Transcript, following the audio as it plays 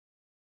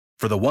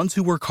For the ones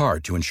who work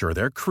hard to ensure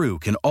their crew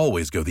can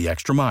always go the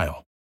extra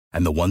mile,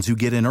 and the ones who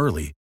get in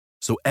early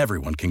so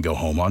everyone can go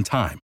home on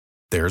time,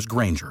 there's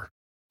Grainger,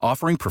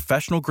 offering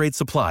professional-grade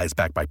supplies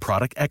backed by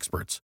product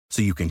experts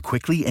so you can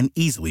quickly and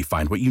easily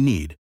find what you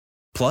need.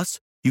 Plus,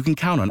 you can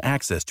count on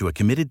access to a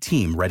committed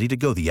team ready to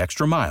go the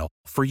extra mile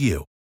for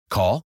you.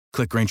 Call,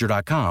 click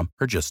Grainger.com,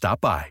 or just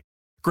stop by.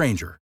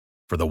 Grainger,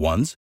 for the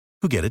ones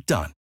who get it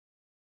done.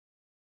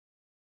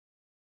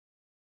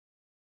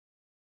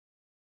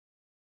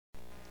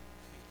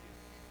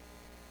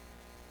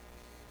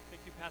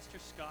 Thank you, Pastor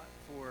Scott,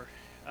 for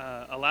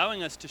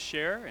allowing us to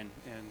share, and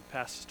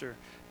Pastor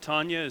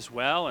Tanya as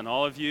well, and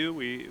all of you.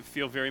 We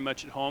feel very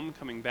much at home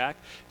coming back.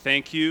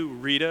 Thank you,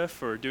 Rita,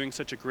 for doing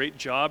such a great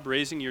job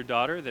raising your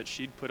daughter that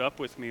she'd put up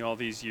with me all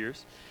these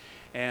years.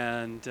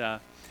 And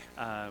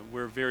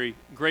we're very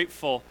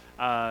grateful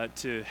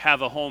to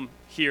have a home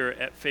here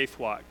at Faith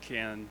Walk,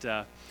 and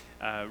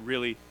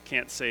really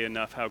can't say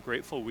enough how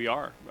grateful we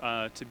are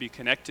to be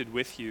connected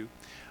with you.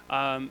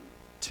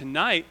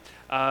 Tonight,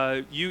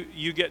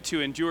 you get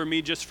to endure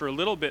me just for a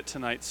little bit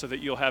tonight so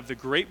that you'll have the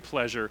great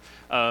pleasure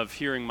of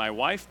hearing my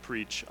wife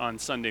preach on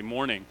Sunday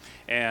morning.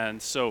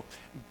 And so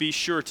be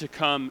sure to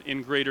come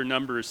in greater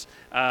numbers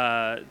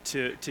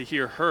to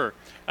hear her.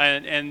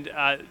 And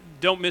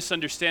don't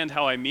misunderstand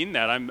how I mean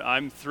that.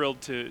 I'm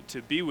thrilled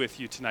to be with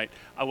you tonight.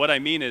 What I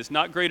mean is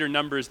not greater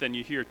numbers than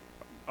you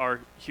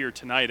are here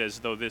tonight, as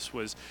though this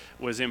was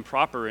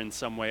improper in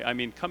some way. I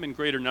mean, come in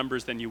greater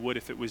numbers than you would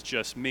if it was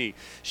just me.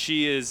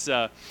 She is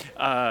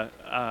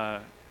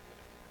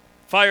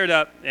fired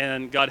up,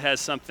 and God has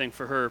something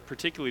for her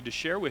particularly to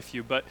share with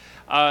you. But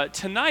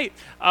tonight,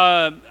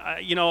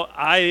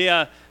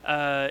 I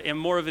am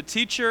more of a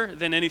teacher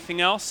than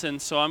anything else,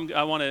 and so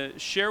I want to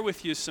share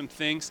with you some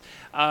things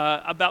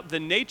about the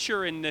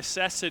nature and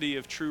necessity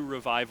of true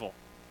revival.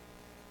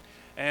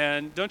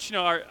 And don't you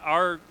know,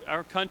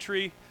 our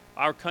country,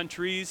 our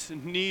countries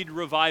need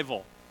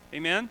revival.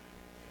 Amen?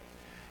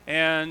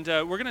 And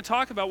we're going to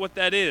talk about what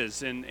that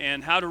is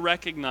and how to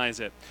recognize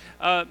it.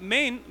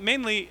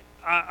 Mainly,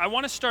 I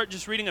want to start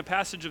just reading a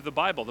passage of the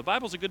Bible. The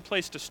Bible's a good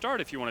place to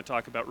start if you want to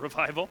talk about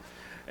revival.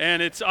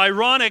 And it's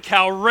ironic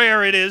how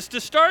rare it is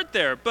to start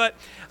there. But,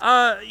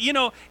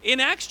 in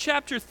Acts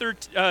chapter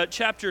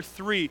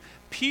 3,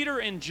 Peter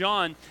and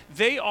John,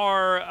 they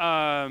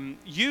are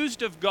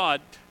used of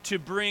God to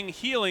bring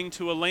healing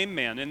to a lame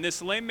man. And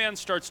this lame man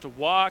starts to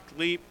walk,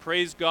 leap,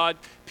 praise God.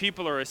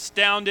 People are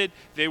astounded.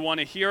 They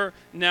want to hear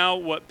now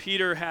what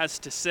Peter has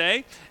to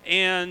say.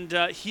 And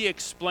he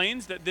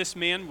explains that this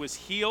man was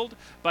healed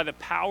by the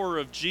power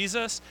of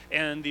Jesus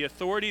and the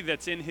authority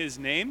that's in his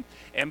name.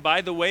 And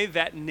by the way,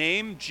 that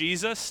name,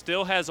 Jesus,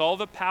 still has all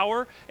the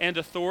power and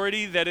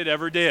authority that it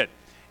ever did.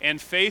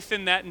 And faith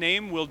in that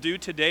name will do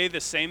today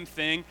the same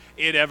thing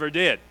it ever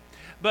did.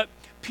 But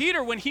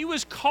Peter, when he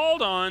was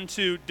called on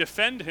to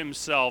defend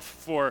himself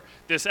for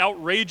this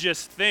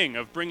outrageous thing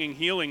of bringing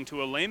healing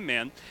to a lame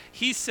man,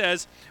 he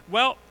says,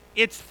 well,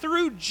 it's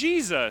through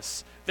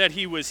Jesus that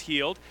he was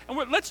healed. And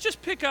let's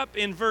just pick up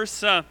in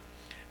verse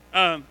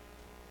 11.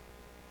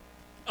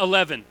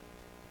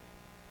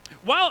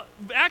 While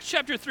Acts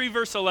chapter 3,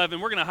 verse 11,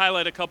 we're going to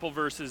highlight a couple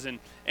verses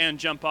and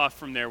jump off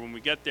from there when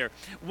we get there.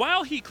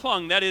 While he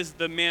clung, that is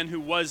the man who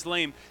was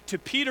lame, to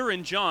Peter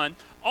and John,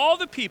 all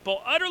the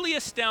people, utterly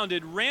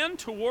astounded, ran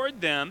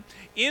toward them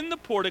in the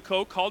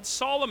portico called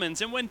Solomon's.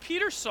 And when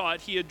Peter saw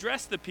it, he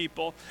addressed the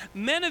people,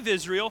 "Men of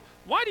Israel,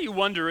 why do you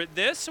wonder at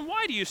this? And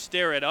why do you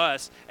stare at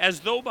us,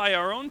 as though by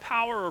our own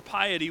power or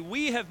piety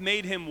we have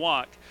made him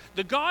walk?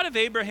 The God of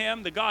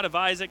Abraham, the God of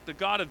Isaac, the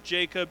God of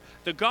Jacob,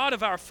 the God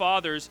of our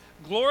fathers,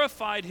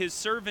 glorified his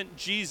servant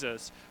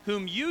Jesus,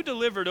 whom you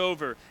delivered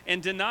over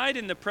and denied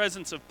in the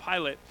presence of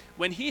Pilate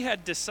when he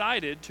had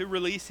decided to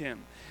release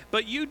him.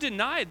 But you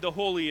denied the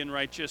holy and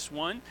righteous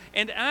one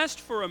and asked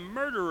for a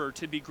murderer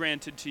to be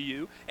granted to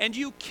you, and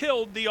you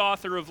killed the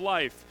author of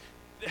life."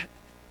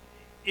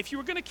 If you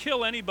were going to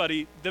kill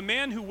anybody, the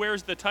man who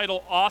wears the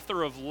title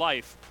author of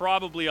life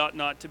probably ought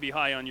not to be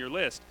high on your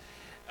list.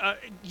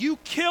 You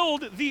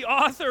killed the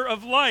author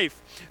of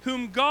life,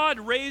 whom God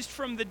raised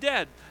from the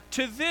dead.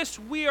 To this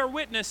we are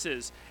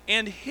witnesses,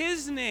 and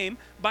his name,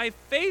 by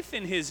faith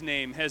in his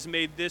name, has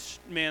made this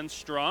man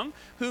strong,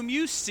 whom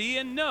you see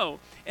and know.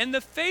 And the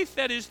faith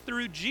that is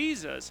through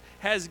Jesus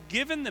has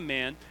given the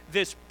man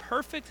this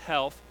perfect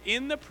health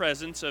in the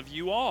presence of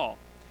you all.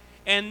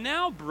 And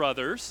now,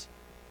 brothers,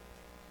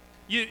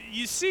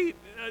 you see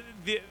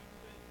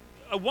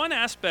one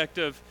aspect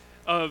of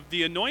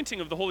the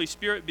anointing of the Holy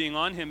Spirit being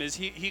on him is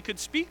he could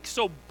speak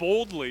so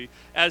boldly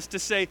as to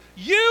say,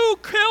 "You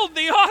killed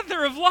the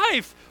author of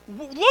life.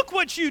 Look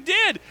what you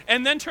did."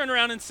 And then turn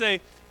around and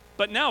say,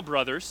 "But now,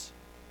 brothers,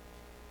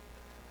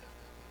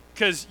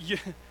 because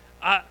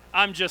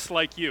I'm just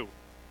like you.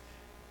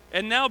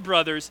 And now,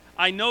 brothers,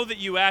 I know that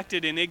you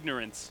acted in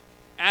ignorance,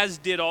 as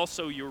did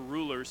also your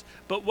rulers.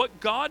 But what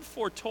God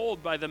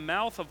foretold by the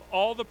mouth of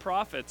all the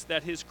prophets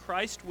that his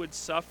Christ would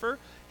suffer,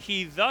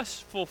 he thus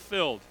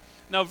fulfilled."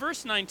 Now,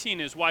 verse 19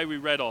 is why we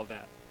read all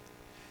that.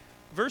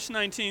 Verse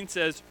 19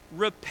 says,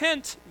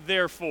 repent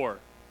therefore.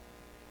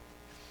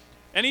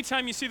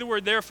 Anytime you see the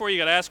word therefore, you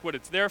got to ask what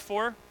it's there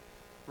for,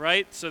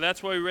 right? So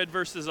that's why we read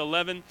verses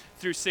 11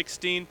 through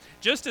 16.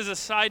 Just as a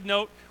side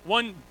note,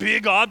 one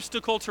big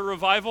obstacle to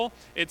revival,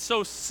 it's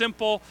so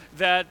simple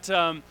that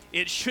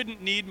it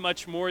shouldn't need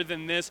much more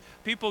than this.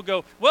 People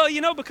go, well,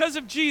 because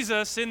of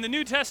Jesus, in the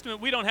New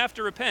Testament, we don't have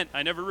to repent.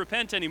 I never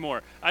repent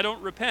anymore. I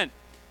don't repent.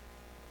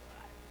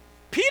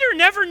 Peter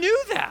never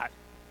knew that.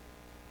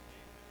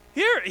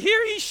 Here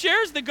he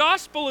shares the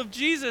gospel of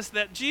Jesus,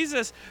 that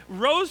Jesus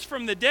rose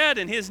from the dead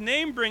and his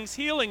name brings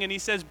healing, and he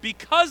says,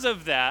 because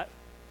of that,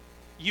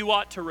 you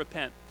ought to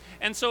repent.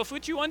 And so if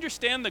what you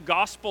understand the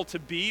gospel to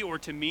be or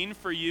to mean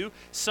for you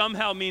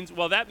somehow means,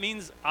 well, that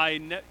means I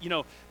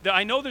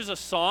know there's a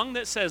song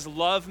that says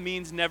love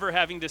means never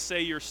having to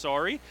say you're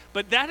sorry,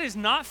 but that is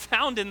not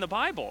found in the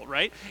Bible,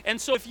 right? And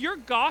so if your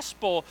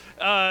gospel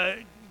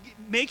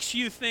makes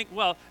you think,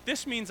 well,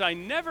 this means I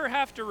never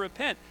have to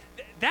repent,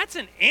 that's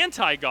an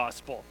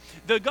anti-gospel.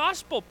 The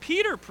gospel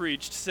Peter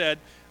preached said,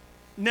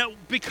 now,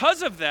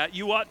 because of that,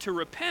 you ought to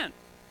repent.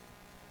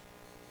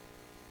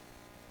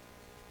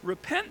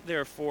 Repent,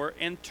 therefore,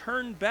 and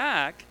turn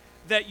back,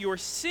 that your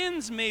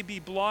sins may be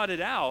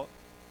blotted out.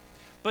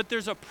 But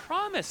there's a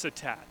promise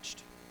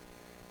attached,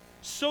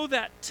 so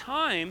that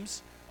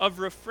times of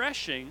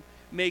refreshing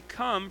may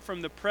come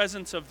from the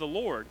presence of the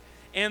Lord,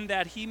 and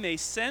that he may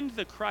send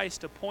the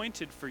Christ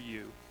appointed for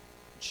you,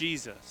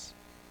 Jesus.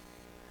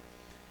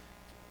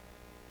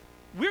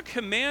 We're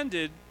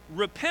commanded,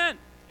 repent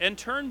and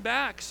turn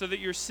back so that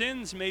your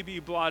sins may be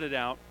blotted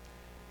out.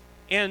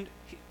 And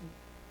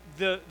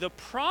the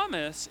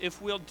promise,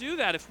 if we'll do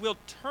that, if we'll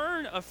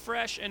turn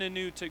afresh and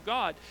anew to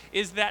God,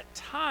 is that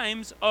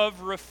times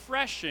of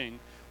refreshing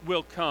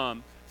will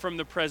come from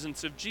the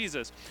presence of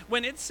Jesus.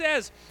 When it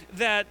says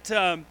that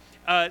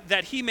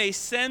that he may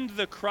send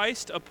the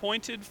Christ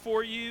appointed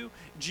for you,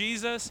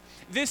 Jesus,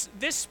 this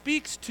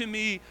speaks to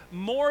me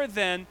more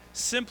than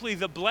simply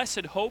the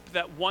blessed hope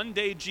that one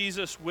day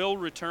Jesus will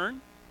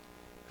return.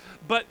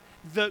 But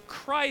the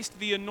Christ,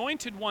 the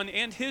anointed one,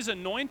 and his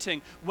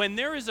anointing, when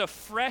there is a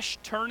fresh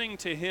turning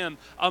to him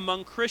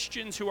among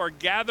Christians who are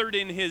gathered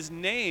in his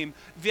name,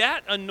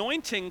 that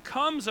anointing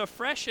comes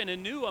afresh and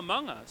anew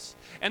among us.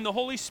 And the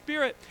Holy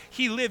Spirit,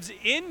 he lives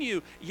in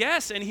you,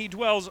 yes, and he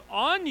dwells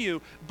on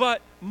you,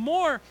 but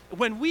more,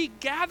 when we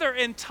gather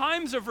and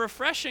times of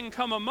refreshing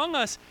come among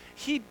us,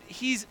 he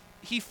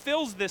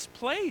fills this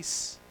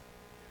place.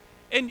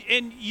 And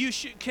you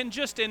can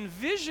just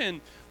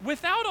envision,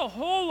 without a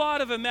whole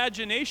lot of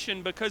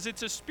imagination, because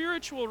it's a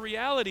spiritual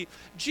reality,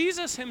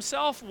 Jesus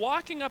himself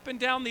walking up and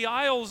down the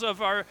aisles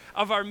of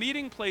our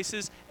meeting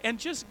places and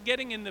just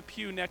getting in the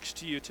pew next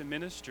to you to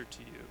minister to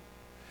you.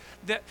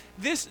 That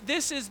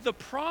this is the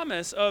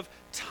promise of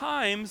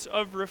times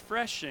of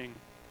refreshing.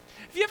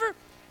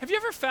 Have you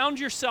ever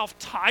found yourself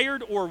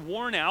tired or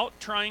worn out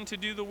trying to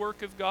do the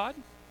work of God?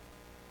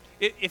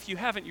 If you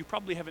haven't, you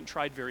probably haven't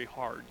tried very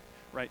hard.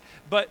 Right,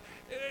 but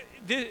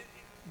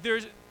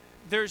there's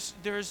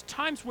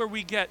times where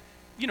we get,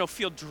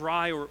 feel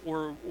dry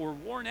or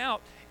worn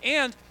out,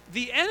 and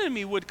the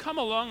enemy would come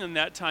along in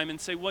that time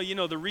and say, well,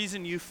 the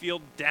reason you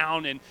feel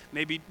down and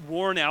maybe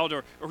worn out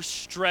or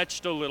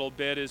stretched a little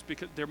bit is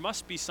because there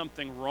must be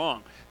something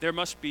wrong. There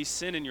must be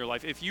sin in your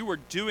life. If you were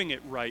doing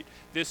it right,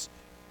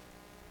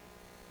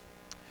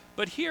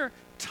 But here,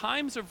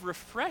 times of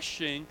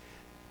refreshing,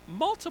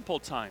 multiple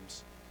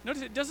times.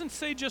 Notice it doesn't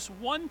say just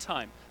one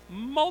time.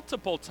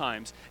 Multiple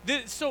times.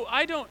 So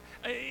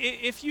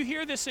if you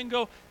hear this and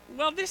go,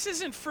 well, this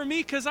isn't for me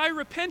because I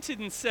repented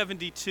in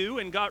 72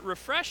 and got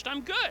refreshed,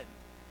 I'm good.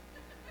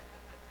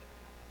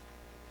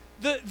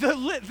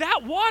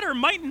 That water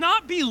might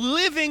not be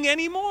living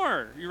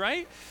anymore,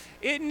 right?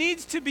 It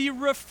needs to be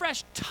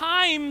refreshed.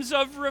 Times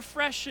of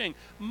refreshing,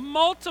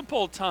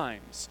 multiple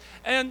times.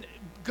 And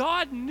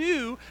God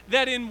knew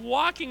that in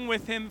walking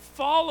with him,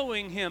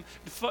 following him,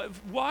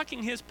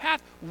 walking his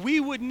path, we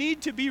would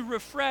need to be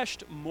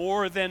refreshed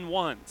more than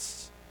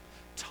once.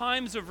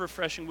 Times of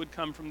refreshing would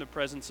come from the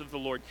presence of the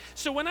Lord.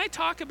 So when I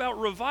talk about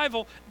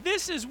revival,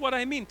 this is what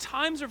I mean,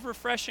 times of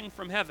refreshing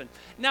from heaven.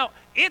 Now,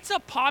 it's a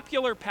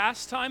popular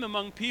pastime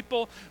among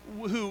people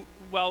who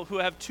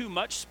have too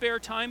much spare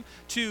time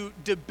to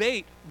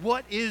debate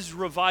what is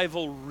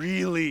revival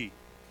really.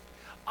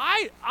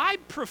 I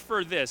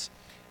prefer this.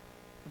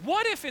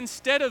 What if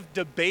instead of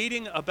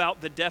debating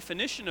about the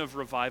definition of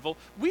revival,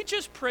 we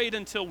just prayed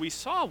until we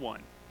saw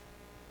one?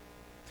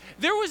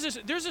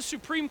 There's a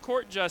Supreme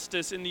Court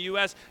justice in the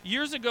U.S.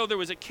 Years ago, there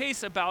was a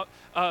case about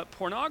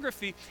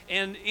pornography,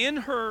 and in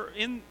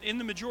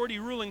the majority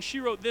ruling, she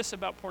wrote this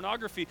about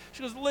pornography.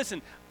 She goes,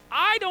 listen,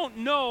 I don't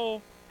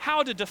know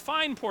how to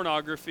define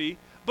pornography,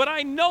 but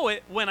I know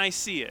it when I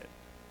see it.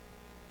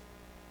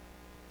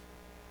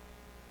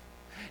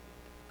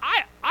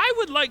 I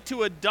would like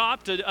to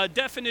adopt a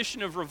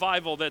definition of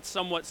revival that's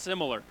somewhat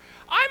similar.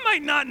 I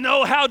might not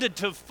know how to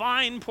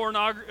define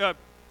pornography.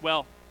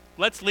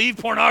 Let's leave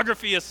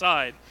pornography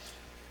aside.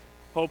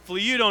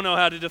 Hopefully you don't know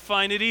how to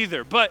define it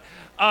either. But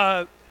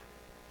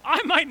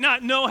I might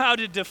not know how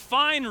to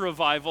define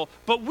revival,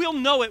 but we'll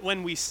know it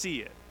when we see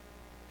it.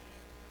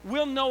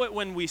 We'll know it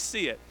when we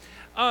see it.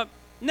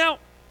 Now,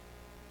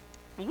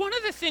 one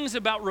of the things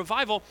about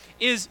revival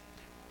is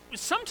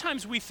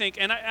sometimes we think,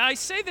 and I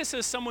say this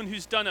as someone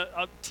who's done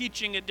a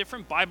teaching at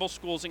different Bible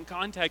schools and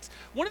contexts,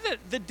 one of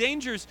the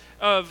dangers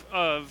of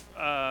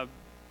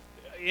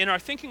in our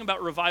thinking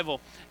about revival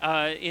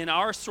in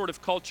our sort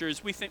of culture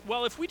is we think,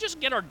 well, if we just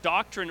get our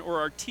doctrine or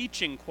our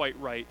teaching quite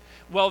right,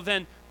 well,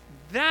 then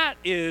that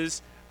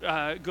is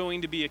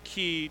going to be a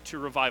key to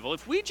revival.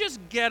 If we just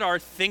get our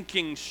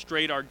thinking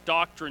straight, our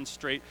doctrine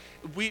straight,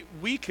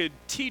 we could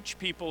teach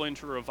people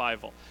into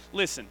revival.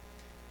 Listen,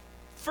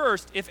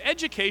 first, if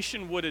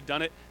education would have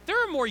done it,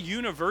 there are more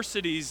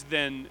universities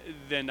than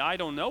I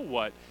don't know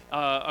what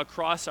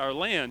across our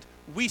land.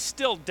 We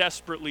still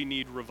desperately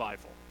need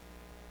revival.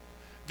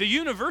 The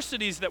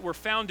universities that were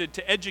founded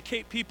to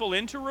educate people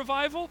into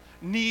revival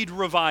need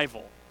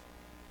revival.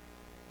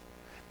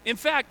 In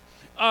fact,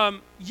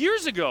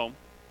 years ago,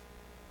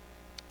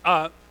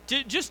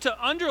 just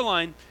to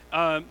underline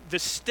the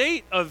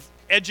state of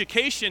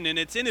education and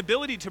its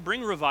inability to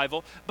bring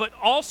revival, but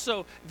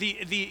also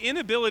the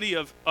inability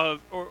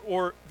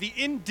or the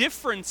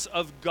indifference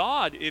of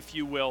God, if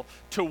you will,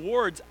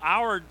 towards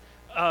our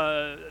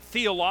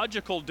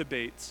theological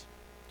debates.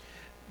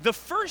 The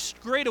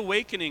first Great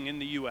Awakening in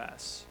the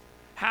U.S.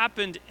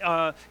 happened,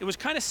 it was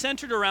kind of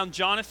centered around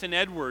Jonathan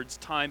Edwards'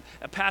 time,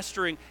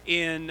 pastoring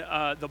in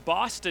the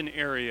Boston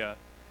area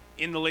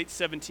in the late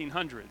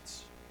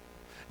 1700s.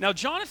 Now,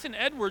 Jonathan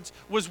Edwards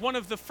was one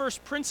of the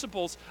first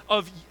principals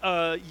of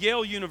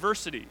Yale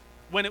University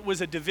when it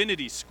was a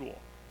divinity school.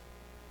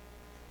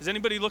 Is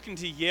anybody looking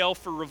to Yale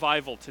for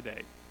revival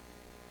today?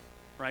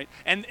 Right?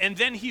 And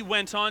then he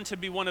went on to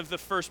be one of the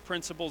first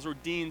principals or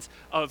deans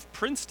of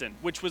Princeton,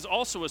 which was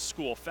also a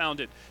school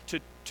founded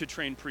to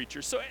train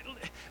preachers. So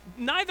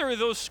neither of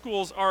those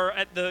schools are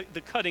at the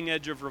cutting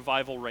edge of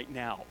revival right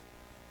now.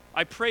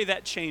 I pray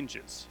that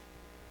changes.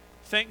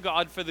 Thank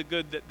God for the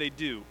good that they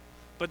do.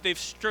 But they've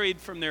strayed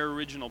from their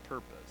original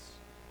purpose.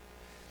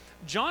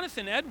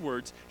 Jonathan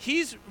Edwards,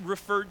 he's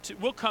referred to,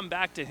 we'll come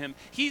back to him,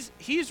 he's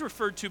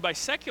referred to by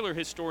secular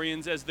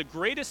historians as the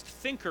greatest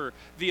thinker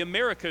the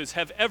Americas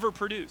have ever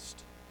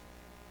produced.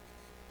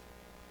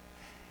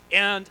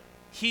 And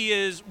he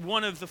is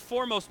one of the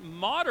foremost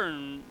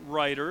modern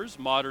writers,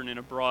 modern in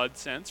a broad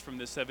sense from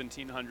the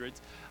 1700s,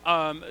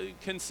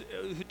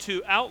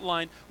 to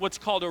outline what's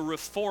called a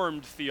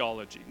Reformed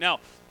theology. Now,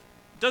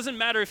 doesn't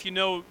matter if you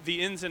know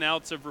the ins and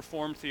outs of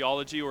Reformed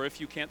theology or if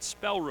you can't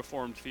spell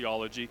Reformed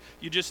theology.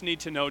 You just need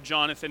to know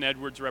Jonathan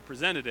Edwards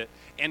represented it.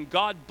 And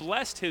God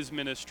blessed his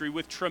ministry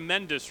with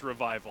tremendous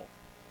revival.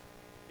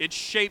 It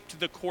shaped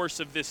the course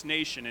of this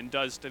nation and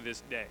does to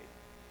this day.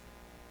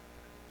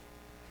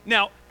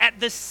 Now, at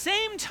the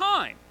same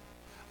time,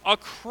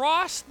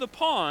 across the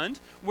pond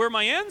where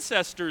my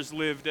ancestors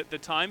lived at the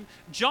time,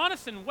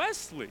 Jonathan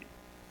Wesley,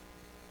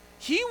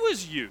 he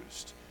was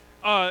used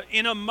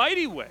in a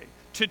mighty way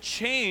to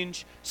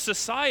change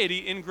society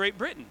in Great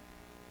Britain.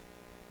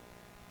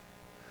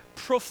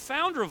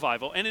 Profound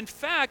revival. And in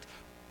fact,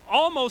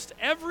 almost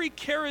every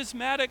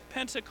charismatic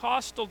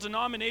Pentecostal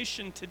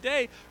denomination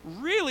today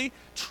really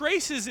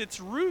traces its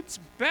roots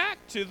back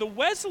to the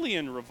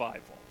Wesleyan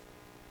revival.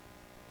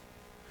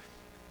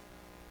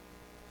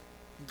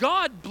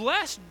 God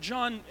blessed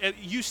John.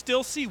 You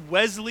still see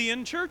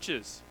Wesleyan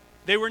churches.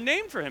 They were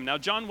named for him. Now,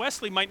 John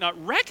Wesley might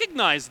not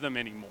recognize them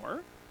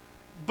anymore,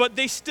 but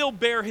they still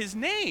bear his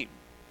name.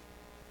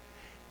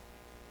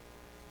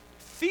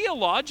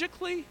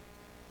 Theologically,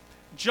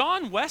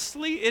 John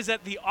Wesley is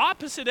at the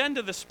opposite end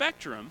of the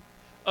spectrum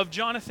of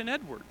Jonathan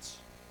Edwards.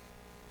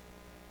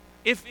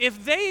 If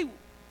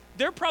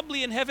they're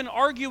probably in heaven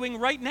arguing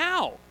right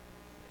now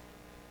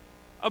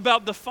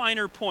about the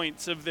finer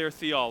points of their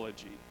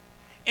theology.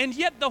 And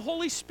yet the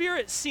Holy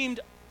Spirit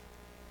seemed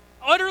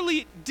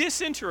utterly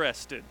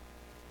disinterested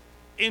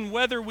in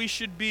whether we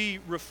should be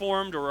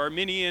Reformed or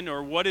Arminian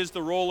or what is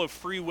the role of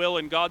free will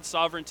and God's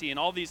sovereignty and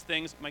all these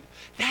things.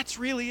 That's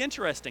really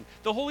interesting.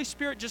 The Holy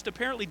Spirit just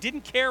apparently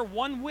didn't care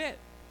one whit.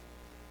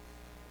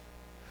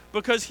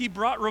 Because he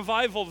brought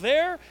revival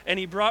there, and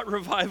he brought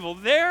revival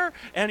there,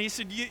 and he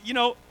said,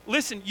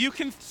 listen, you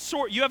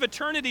have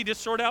eternity to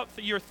sort out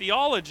your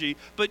theology,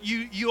 but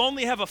you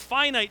only have a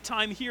finite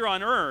time here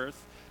on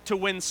earth to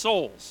win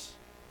souls.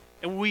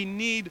 And we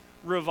need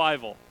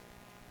revival.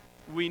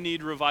 We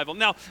need revival.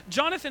 Now,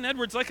 Jonathan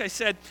Edwards, like I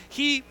said,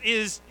 he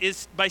is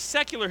by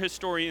secular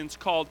historians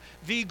called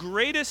the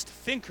greatest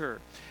thinker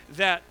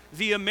that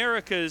the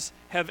Americas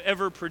have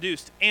ever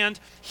produced. And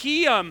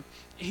he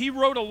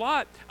wrote a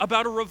lot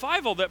about a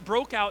revival that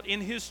broke out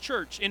in his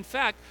church. In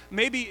fact,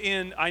 maybe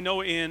in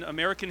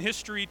American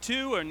history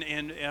too, and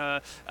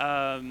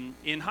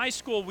in high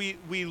school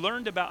we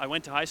learned about, I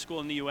went to high school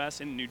in the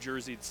U.S., in New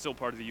Jersey, it's still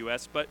part of the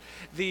U.S., but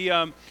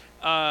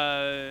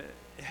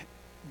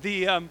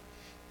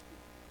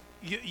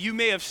You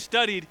may have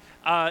studied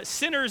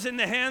Sinners in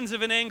the Hands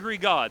of an Angry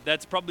God.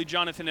 That's probably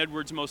Jonathan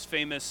Edwards' most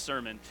famous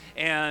sermon.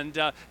 And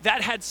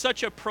that had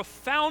such a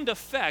profound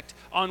effect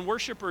on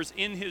worshipers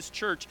in his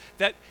church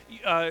that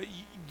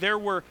there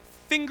were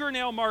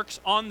fingernail marks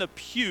on the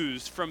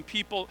pews from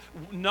people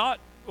not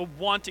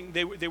wanting,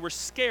 they were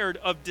scared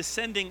of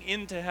descending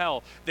into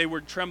hell. They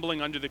were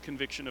trembling under the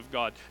conviction of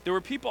God. There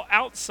were people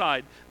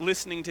outside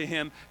listening to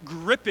him,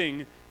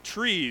 gripping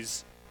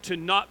trees to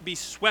not be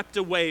swept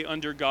away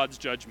under God's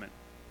judgment.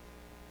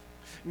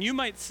 And you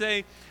might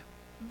say,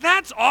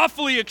 that's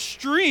awfully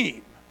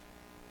extreme.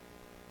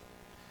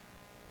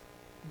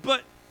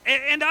 But,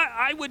 and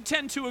I would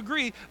tend to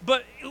agree,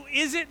 but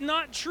is it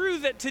not true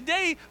that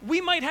today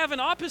we might have an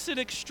opposite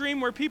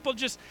extreme where people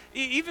just,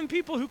 even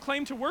people who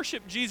claim to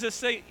worship Jesus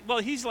say, well,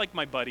 he's like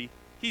my buddy,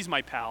 he's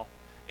my pal.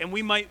 And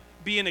we might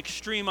be an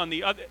extreme on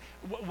the other,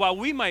 while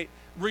we might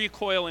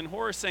recoil in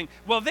horror saying,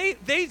 well,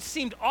 they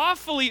seemed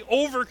awfully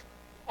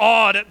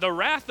overawed at the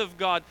wrath of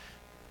God.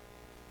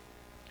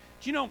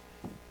 You know,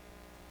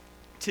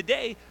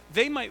 today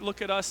they might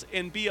look at us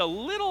and be a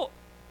little,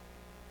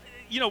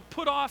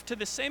 put off to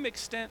the same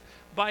extent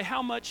by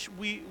how much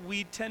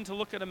we tend to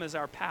look at him as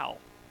our pal.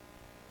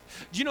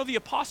 Do you know the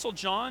Apostle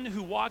John,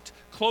 who walked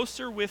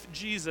closer with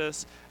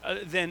Jesus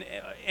than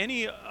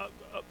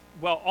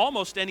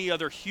almost any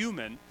other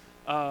human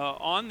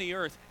on the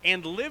earth,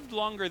 and lived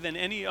longer than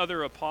any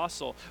other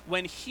apostle,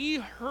 when he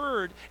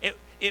heard,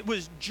 it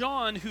was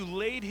John who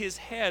laid his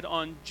head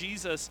on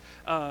Jesus'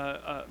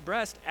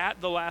 breast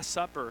at the Last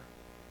Supper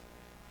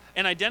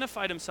and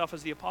identified himself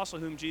as the apostle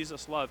whom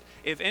Jesus loved.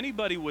 If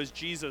anybody was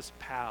Jesus'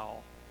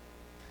 pal,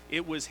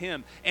 it was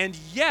him. And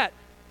yet,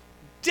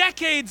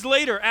 decades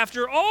later,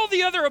 after all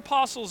the other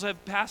apostles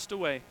have passed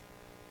away,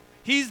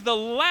 he's the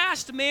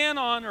last man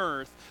on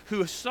earth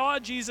who saw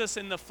Jesus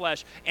in the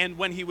flesh. And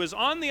when he was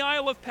on the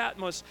Isle of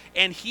Patmos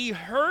and he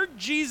heard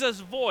Jesus'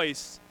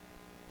 voice,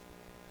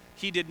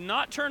 he did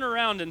not turn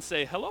around and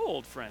say, hello,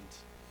 old friend.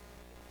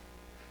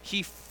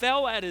 He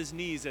fell at his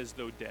knees as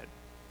though dead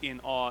in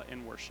awe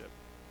and worship.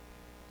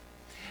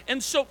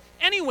 And so,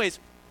 anyways,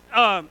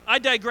 I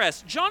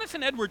digress.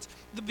 Jonathan Edwards,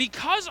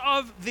 because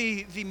of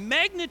the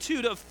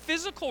magnitude of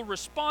physical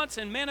response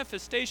and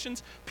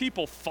manifestations,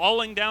 people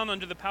falling down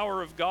under the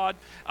power of God.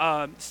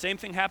 Same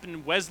thing happened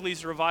in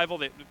Wesley's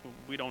revival.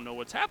 We don't know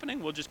what's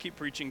happening. We'll just keep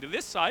preaching to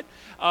this side.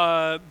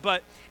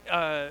 But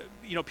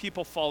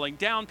people falling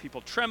down,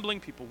 people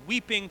trembling, people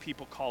weeping,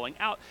 people calling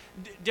out,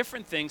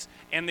 different things.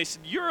 And they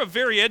said, you're a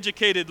very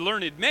educated,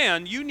 learned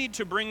man. You need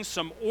to bring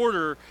some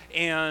order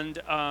and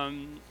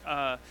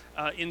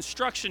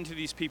instruction to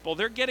these people.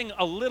 They're getting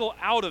a little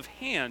out of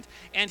hand.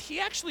 And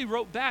he actually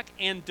wrote back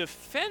and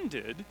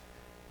defended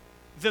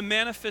the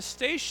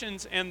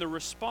manifestations and the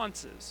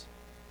responses.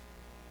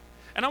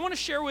 And I want to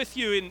share with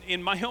you,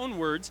 in my own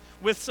words,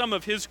 with some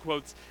of his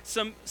quotes,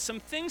 some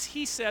things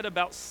he said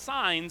about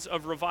signs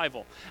of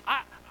revival.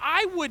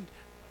 I would,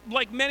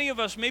 like many of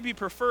us, maybe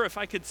prefer if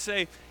I could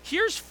say,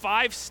 here's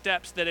 5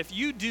 steps that if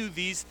you do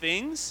these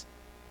things,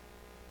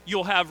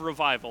 you'll have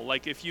revival.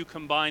 Like if you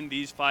combine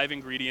these 5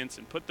 ingredients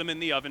and put them in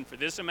the oven for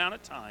this amount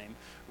of time,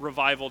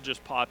 revival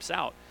just pops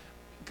out.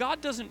 God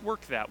doesn't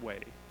work that way,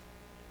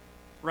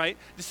 right?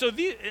 So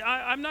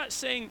I'm not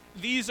saying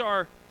these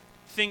are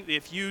things,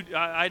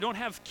 I don't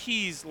have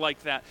keys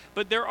like that,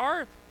 but there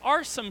are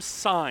some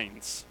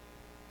signs.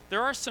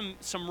 There are some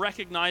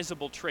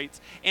recognizable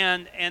traits.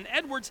 And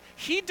Edwards,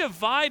 he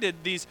divided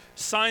these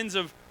signs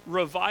of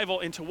revival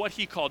into what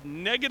he called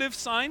negative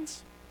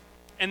signs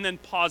and then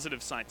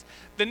positive signs.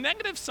 The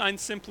negative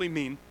signs simply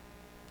mean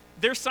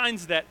they're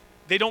signs that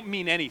they don't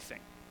mean anything,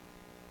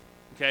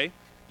 okay?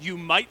 You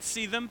might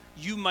see them,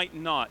 you might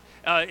not.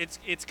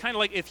 It's kind of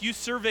like if you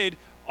surveyed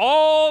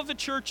all the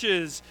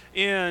churches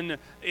in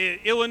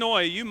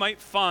Illinois, you might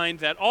find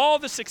that all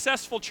the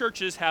successful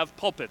churches have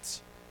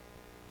pulpits.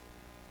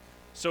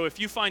 So if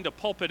you find a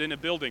pulpit in a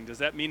building, does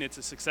that mean it's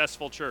a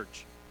successful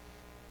church?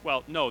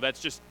 Well, no,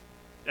 that's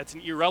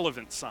an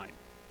irrelevant sign,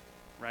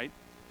 right?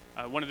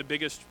 One of the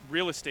biggest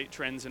real estate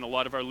trends in a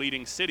lot of our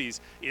leading cities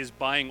is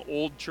buying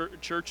old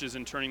churches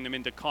and turning them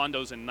into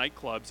condos and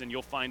nightclubs, and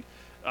you'll find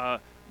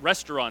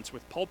restaurants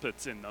with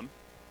pulpits in them,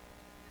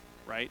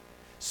 right?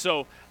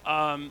 So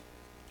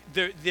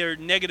they're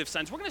negative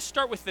signs. We're going to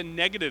start with the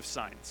negative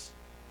signs.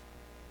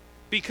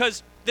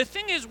 Because the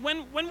thing is,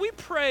 when we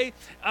pray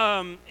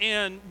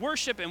and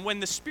worship, and when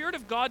the Spirit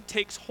of God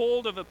takes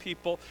hold of a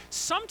people,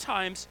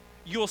 sometimes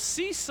you'll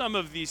see some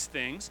of these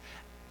things,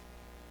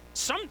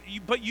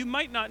 but you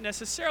might not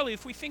necessarily.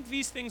 If we think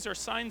these things are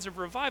signs of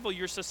revival,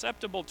 you're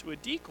susceptible to a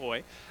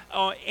decoy,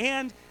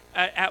 and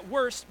at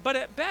worst, but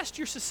at best,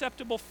 you're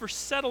susceptible for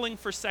settling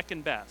for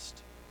second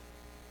best.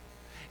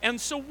 And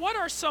so what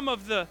are some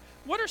of the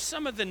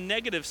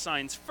negative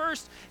signs?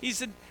 First, he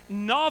said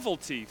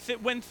novelty.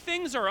 When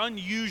things are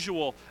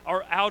unusual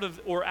or out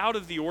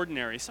of the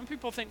ordinary. Some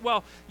people think,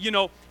 well,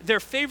 their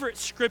favorite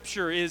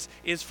scripture is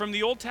from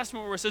the Old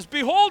Testament where it says,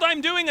 "Behold,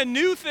 I'm doing a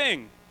new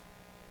thing."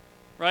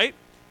 Right?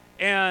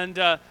 And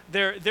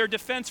their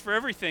defense for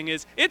everything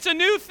is, it's a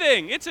new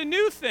thing, it's a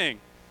new thing.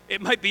 It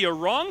might be a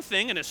wrong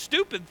thing and a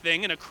stupid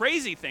thing and a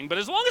crazy thing, but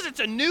as long as it's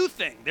a new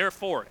thing, they're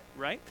for it,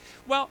 right?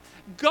 Well,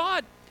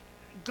 God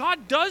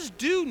does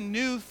do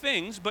new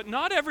things, but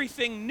not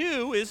everything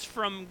new is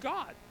from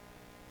God.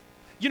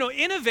 You know,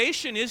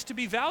 innovation is to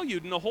be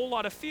valued in a whole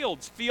lot of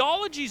fields.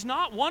 Theology's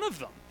not one of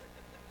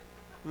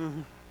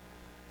them.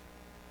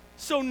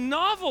 So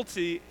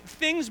novelty,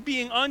 things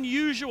being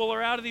unusual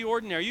or out of the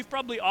ordinary. You've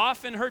probably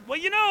often heard, well,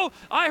 you know,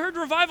 I heard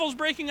revivals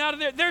breaking out of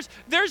there.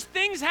 There's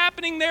things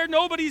happening there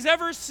nobody's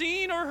ever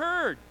seen or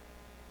heard.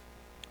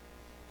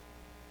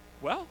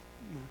 Well,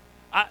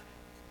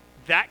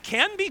 that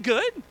can be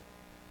good.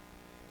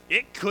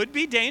 It could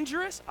be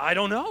dangerous. I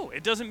don't know.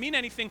 It doesn't mean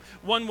anything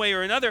one way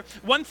or another.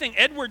 One thing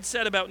Edwards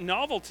said about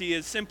novelty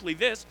is simply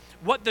this: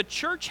 what the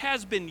church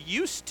has been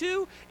used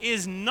to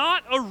is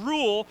not a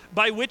rule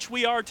by which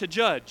we are to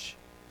judge.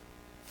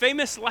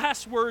 Famous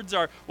last words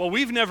are, well,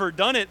 we've never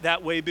done it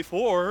that way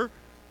before.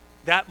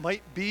 That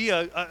might be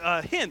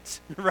a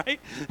hint, right?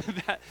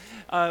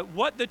 That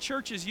what the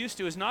church is used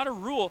to is not a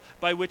rule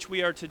by which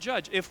we are to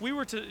judge. If we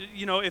were to,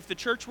 if the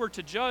church were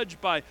to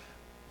judge by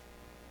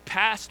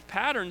past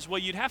patterns, well,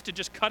 you'd have to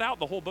just cut out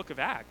the whole book of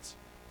Acts.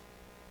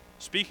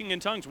 Speaking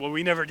in tongues, well,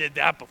 we never did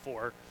that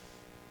before.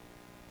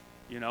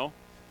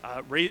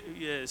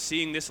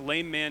 Seeing this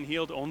lame man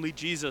healed, only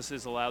Jesus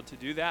is allowed to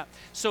do that.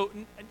 So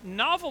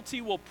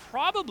novelty will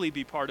probably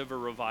be part of a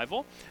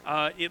revival.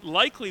 It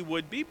likely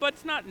would be, but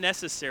it's not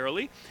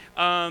necessarily.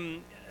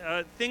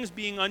 Things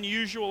being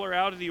unusual or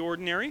out of the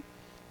ordinary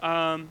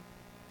are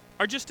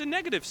just a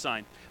negative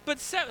sign. But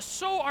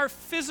so are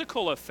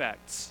physical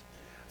effects.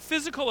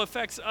 Physical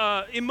effects,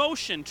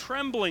 emotion,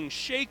 trembling,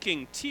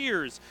 shaking,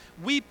 tears,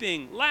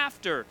 weeping,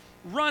 laughter,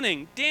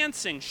 running,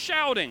 dancing,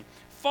 shouting,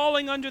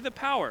 falling under the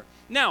power.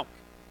 Now,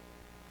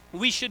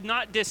 we should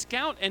not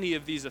discount any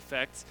of these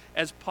effects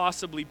as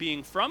possibly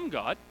being from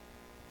God.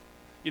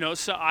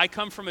 So I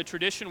come from a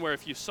tradition where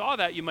if you saw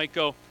that, you might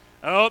go,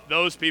 oh,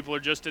 those people are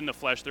just in the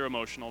flesh, they're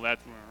emotional.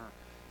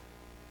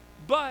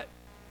 But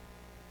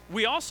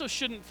we also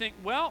shouldn't think,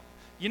 well,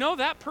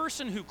 that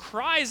person who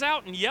cries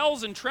out and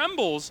yells and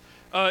trembles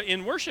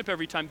in worship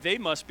every time, they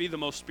must be the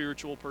most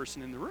spiritual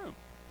person in the room.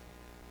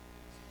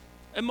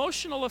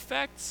 Emotional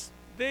effects,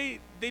 they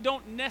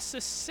don't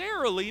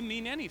necessarily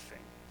mean anything.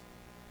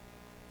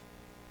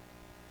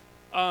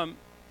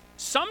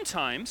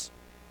 Sometimes,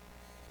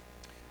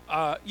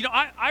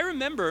 I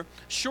remember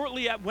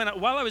shortly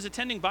while I was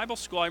attending Bible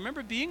school, I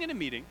remember being in a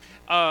meeting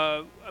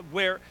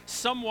where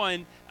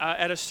someone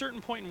at a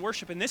certain point in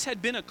worship, and this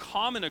had been a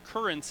common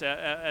occurrence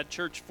at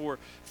church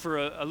for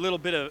a little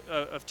bit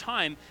of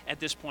time at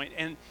this point,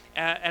 and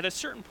at a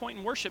certain point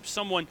in worship,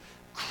 someone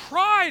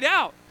cried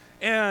out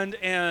and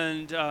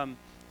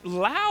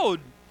loud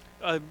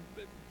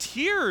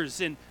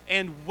tears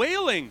and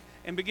wailing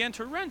and began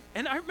to run.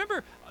 And I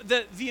remember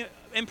the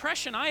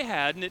impression I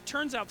had, and it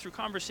turns out through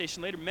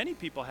conversation later many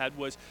people had,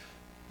 was,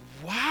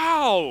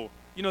 wow,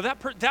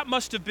 that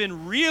must have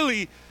been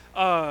really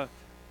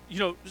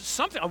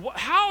something.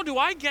 How do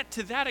I get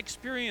to that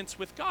experience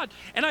with God?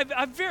 And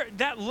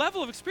that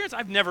level of experience,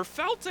 I've never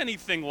felt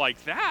anything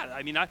like that.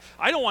 I mean,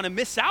 I don't want to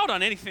miss out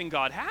on anything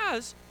God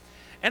has.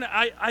 And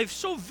I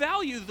so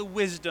value the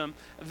wisdom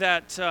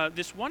that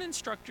this one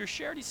instructor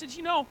shared. He said,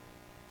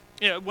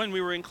 when we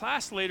were in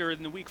class later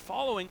in the week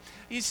following,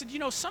 he said,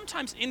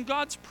 sometimes in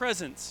God's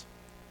presence,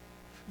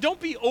 don't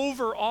be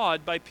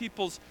overawed by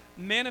people's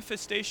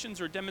manifestations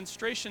or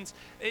demonstrations.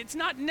 It's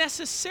not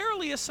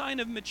necessarily a sign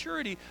of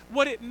maturity.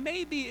 What it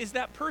may be is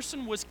that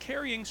person was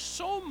carrying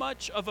so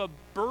much of a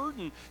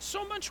burden,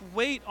 so much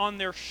weight on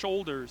their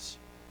shoulders,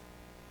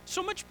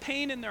 so much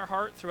pain in their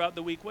heart throughout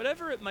the week,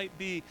 whatever it might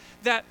be,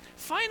 that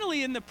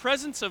finally in the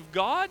presence of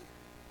God,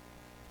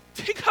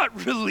 they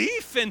got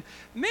relief. And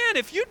man,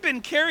 if you'd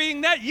been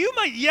carrying that, you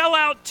might yell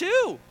out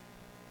too.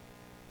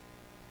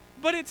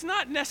 But it's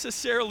not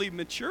necessarily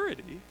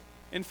maturity.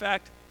 In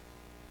fact,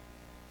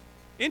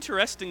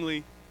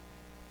 interestingly,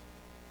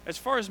 as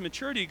far as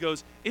maturity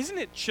goes, isn't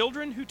it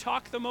children who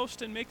talk the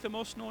most and make the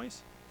most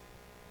noise?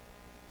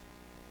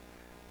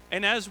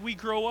 And as we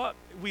grow up,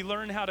 we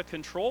learn how to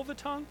control the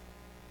tongue.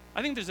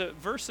 I think there's a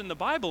verse in the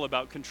Bible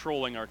about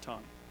controlling our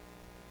tongue.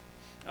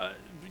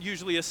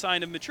 Usually a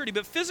sign of maturity.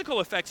 But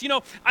physical effects,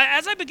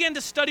 as I began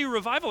to study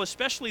revival,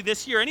 especially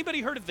this year,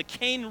 anybody heard of the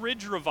Cane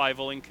Ridge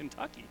revival in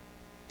Kentucky?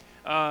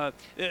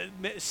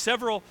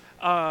 Several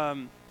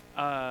of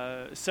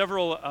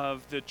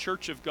the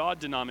Church of God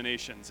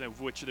denominations, of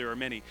which there are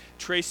many,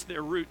 trace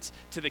their roots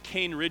to the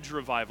Cane Ridge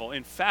revival.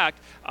 In fact,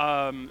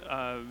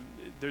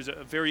 there's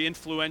a very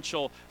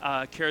influential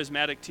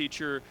charismatic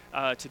teacher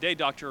today,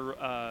 Dr.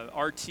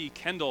 R.T.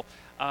 Kendall,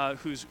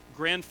 whose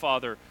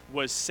grandfather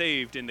was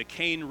saved in the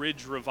Cane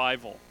Ridge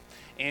revival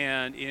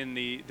and in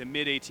the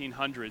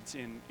mid-1800s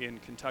in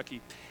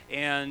Kentucky.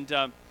 And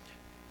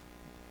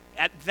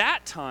at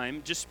that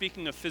time, just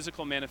speaking of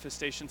physical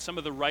manifestations, some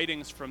of the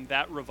writings from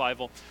that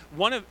revival,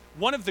 one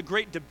of the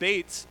great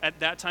debates at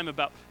that time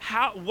about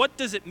what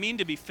does it mean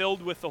to be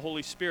filled with the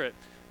Holy Spirit,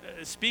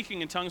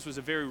 speaking in tongues was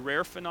a very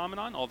rare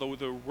phenomenon, although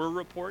there were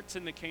reports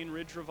in the Cane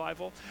Ridge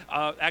revival.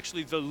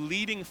 Actually, the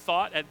leading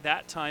thought at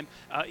that time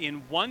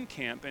in one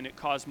camp, and it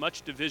caused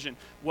much division,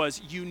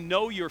 was you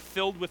know you're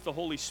filled with the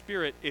Holy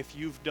Spirit if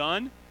you've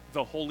done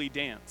the holy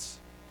dance.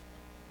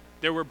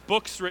 There were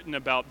books written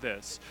about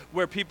this,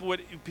 where people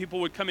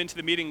would come into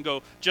the meeting and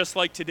go, just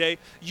like today,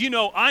 you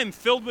know, I'm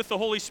filled with the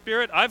Holy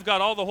Spirit. I've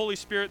got all the Holy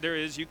Spirit there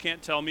is. You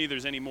can't tell me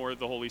there's any more of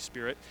the Holy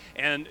Spirit.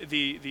 And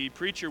the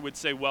preacher would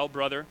say, well,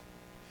 brother,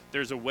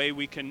 there's a way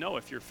we can know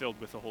if you're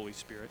filled with the Holy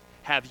Spirit.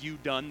 Have you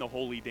done the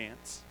holy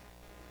dance?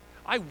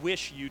 I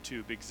wish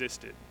YouTube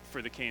existed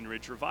for the Cane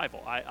Ridge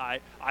revival.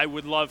 I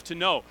would love to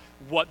know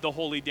what the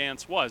holy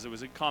dance was. It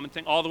was a common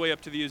thing all the way up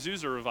to the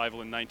Azusa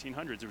revival in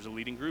 1900s. There was a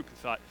leading group who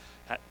thought,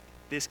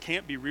 this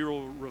can't be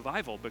real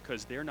revival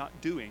because they're not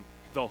doing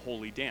the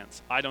holy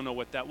dance. I don't know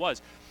what that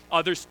was.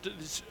 Others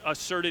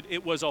asserted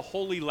it was a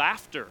holy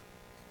laughter.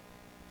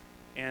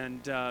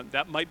 And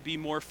that might be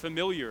more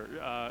familiar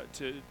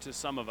to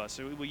some of us.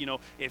 So, you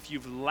know, if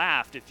you've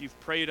laughed, if you've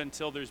prayed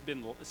until there's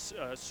been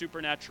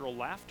supernatural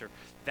laughter,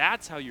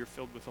 that's how you're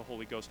filled with the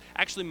Holy Ghost.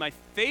 Actually, my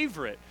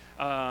favorite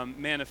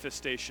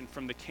manifestation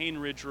from the Cane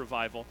Ridge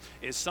revival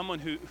is someone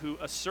who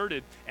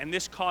asserted, and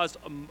this caused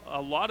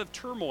a lot of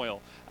turmoil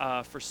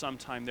for some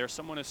time there.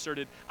 Someone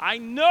asserted, I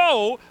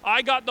know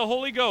I got the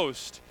Holy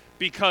Ghost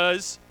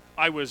because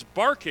I was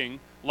barking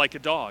like a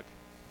dog.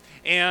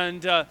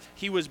 And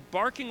he was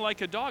barking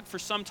like a dog for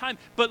some time.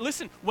 But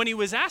listen, when he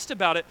was asked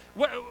about it,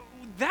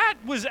 that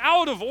was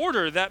out of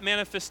order, that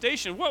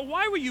manifestation.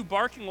 Why were you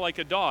barking like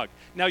a dog?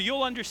 Now,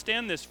 you'll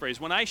understand this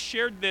phrase. When I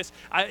shared this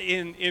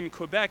in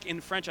Quebec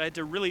in French, it's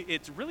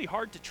really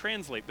hard to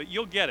translate, but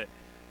you'll get it.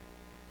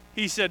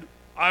 He said,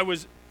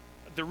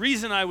 the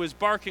reason I was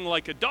barking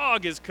like a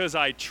dog is because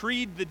I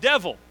treed the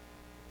devil.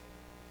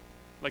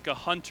 Like a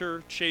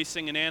hunter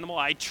chasing an animal,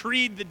 I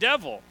treed the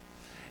devil.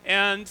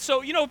 And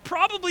so, you know,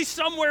 probably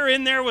somewhere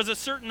in there was a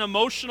certain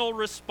emotional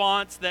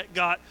response that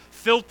got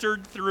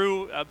filtered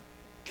through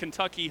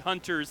Kentucky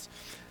hunter's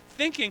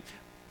thinking.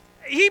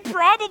 He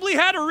probably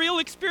had a real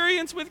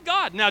experience with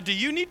God. Now, do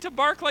you need to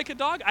bark like a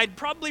dog? I'd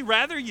probably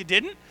rather you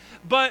didn't.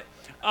 But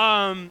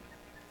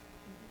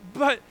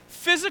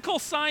physical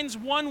signs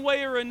one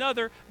way or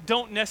another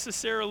don't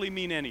necessarily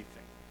mean anything.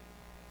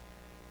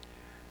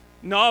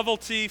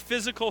 Novelty,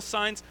 physical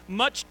signs,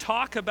 much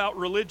talk about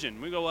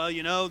religion. We go, well,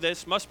 you know,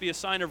 this must be a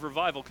sign of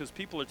revival because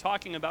people are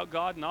talking about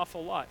God an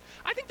awful lot.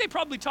 I think they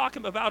probably talk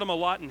about him a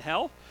lot in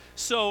hell.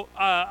 So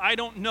I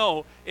don't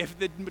know if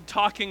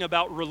talking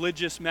about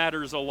religious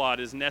matters a lot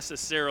is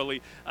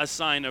necessarily a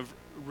sign of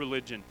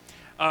religion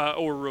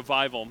or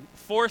revival.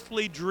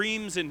 Fourthly,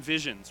 dreams and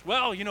visions.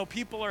 Well, you know,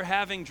 people are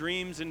having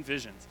dreams and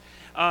visions.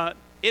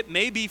 It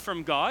may be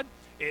from God.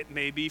 It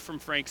may be from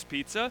Frank's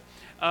Pizza.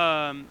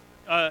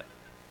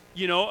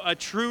 You know, a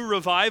true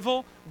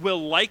revival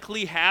will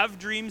likely have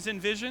dreams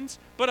and visions,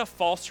 but a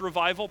false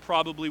revival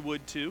probably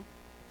would too.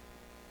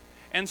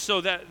 And so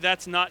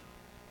that's not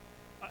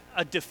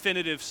a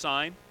definitive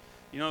sign.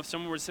 You know, if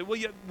someone were to say, well,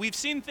 yeah, we've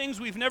seen things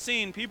we've never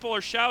seen. People are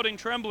shouting,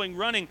 trembling,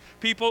 running.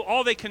 People,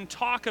 all they can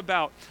talk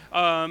about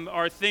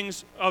are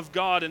things of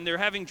God, and they're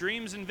having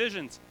dreams and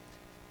visions.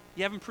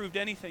 You haven't proved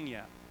anything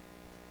yet.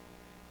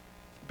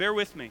 Bear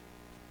with me.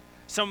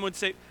 Someone would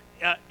say,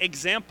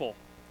 example.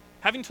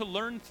 Having to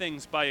learn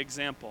things by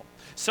example.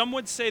 Some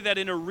would say that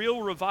in a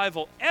real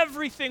revival,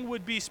 everything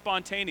would be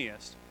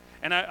spontaneous.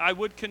 And I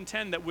would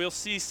contend that we'll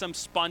see some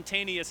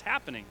spontaneous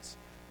happenings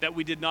that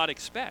we did not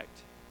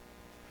expect.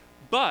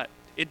 But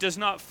it does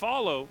not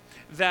follow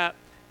that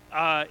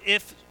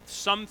if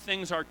some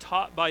things are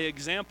taught by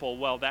example,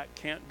 well, that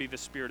can't be the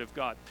Spirit of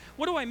God.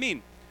 What do I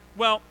mean?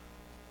 Well,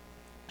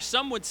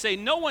 some would say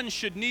no one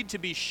should need to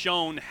be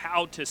shown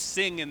how to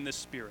sing in the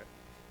Spirit.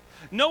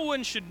 No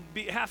one should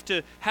have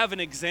to have an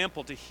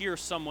example to hear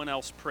someone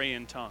else pray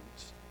in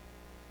tongues.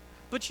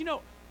 But you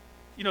know,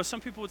 some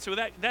people would say,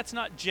 well, that's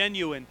not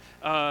genuine,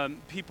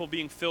 people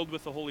being filled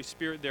with the Holy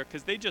Spirit there,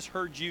 because they just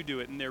heard you do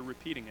it and they're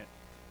repeating it.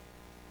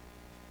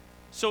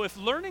 So if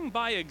learning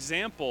by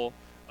example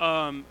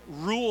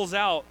rules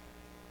out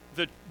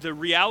the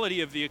reality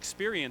of the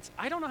experience,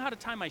 I don't know how to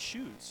tie my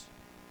shoes,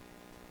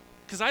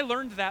 because I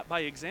learned that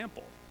by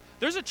example.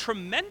 There's a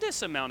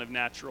tremendous amount of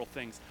natural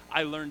things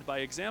I learned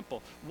by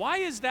example. Why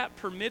is that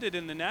permitted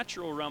in the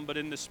natural realm, but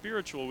in the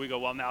spiritual we go,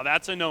 well, now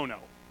that's a no-no.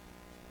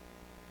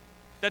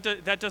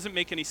 That doesn't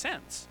make any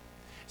sense.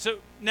 So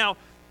now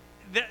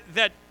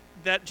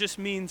that just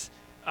means,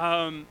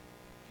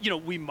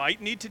 we might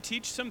need to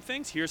teach some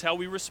things. Here's how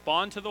we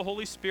respond to the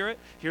Holy Spirit.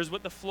 Here's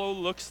what the flow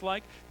looks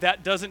like.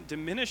 That doesn't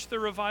diminish the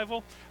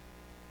revival,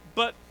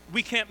 but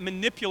we can't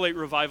manipulate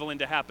revival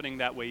into happening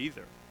that way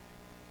either.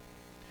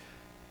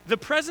 The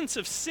presence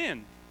of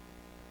sin.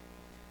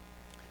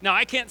 Now,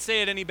 I can't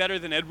say it any better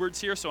than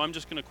Edwards here, so I'm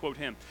just going to quote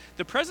him.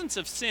 The presence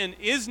of sin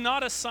is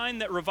not a sign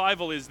that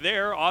revival is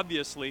there,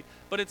 obviously,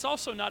 but it's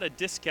also not a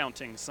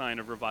discounting sign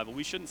of revival.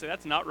 We shouldn't say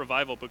that's not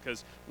revival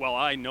because, well,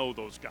 I know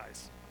those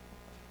guys.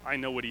 I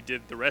know what he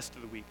did the rest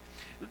of the week.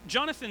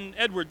 Jonathan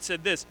Edwards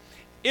said this,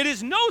 It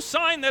is no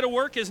sign that a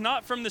work is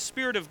not from the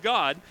Spirit of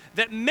God,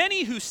 that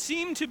many who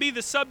seem to be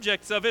the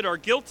subjects of it are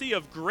guilty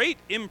of great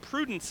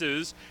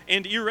imprudences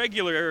and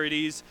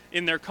irregularities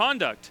in their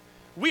conduct.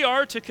 We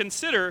are to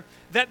consider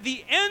that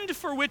the end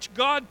for which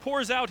God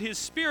pours out his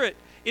Spirit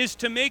is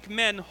to make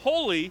men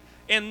holy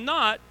and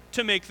not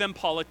to make them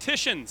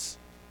politicians.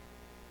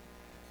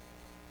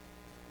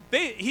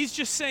 He's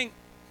just saying,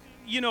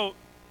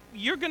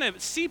 you're going to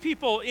see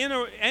people in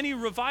any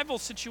revival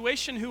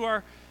situation who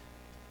are,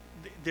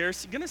 they're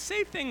going to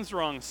say things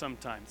wrong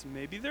sometimes.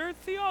 Maybe their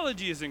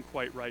theology isn't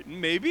quite right.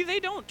 Maybe they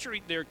don't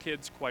treat their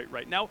kids quite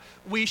right. Now,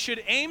 we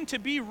should aim to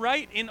be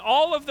right in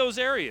all of those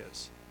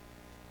areas.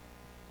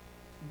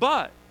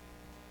 But,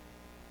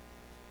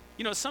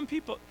 some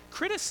people,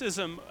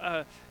 criticism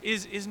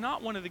is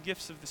not one of the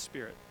gifts of the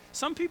Spirit.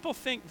 Some people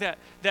think that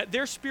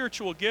their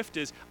spiritual gift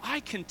is,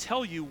 I can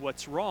tell you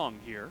what's wrong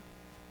here,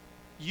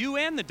 you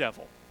and the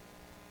devil.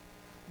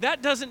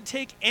 That doesn't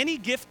take any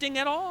gifting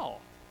at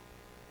all.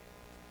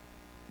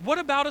 What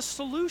about a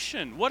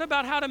solution? What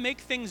about how to make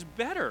things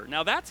better?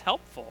 Now that's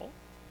helpful,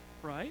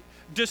 right?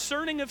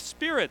 Discerning of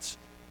spirits.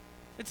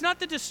 It's not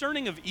the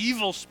discerning of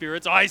evil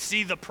spirits. I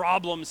see the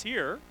problems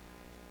here.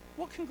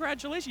 Well,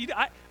 congratulations.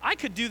 I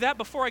could do that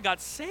before I got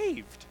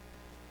saved,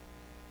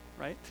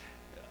 right?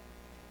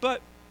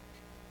 But,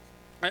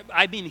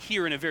 I mean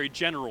here in a very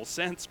general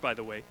sense, by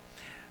the way.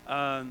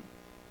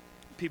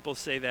 People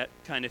say that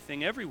kind of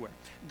thing everywhere.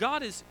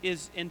 God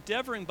is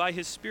endeavoring by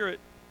his Spirit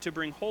to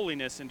bring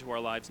holiness into our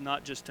lives,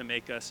 not just to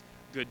make us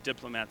good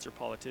diplomats or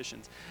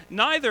politicians.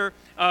 Neither,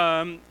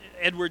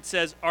 Edward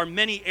says, are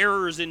many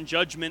errors in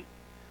judgment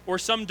or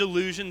some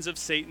delusions of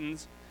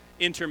Satan's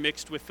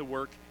intermixed with the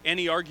work.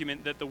 Any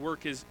argument that the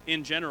work is,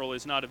 in general,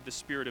 is not of the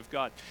Spirit of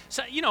God.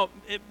 So,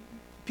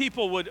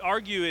 people would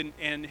argue,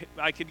 and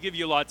I could give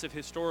you lots of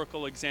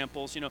historical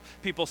examples.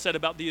 People said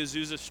about the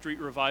Azusa Street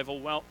revival,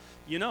 well,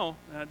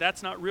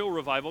 that's not real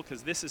revival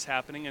because this is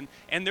happening.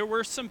 And there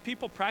were some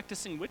people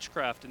practicing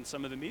witchcraft in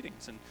some of the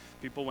meetings. And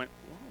people went,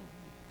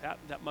 whoa,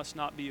 that must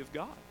not be of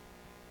God.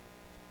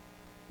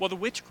 Well, the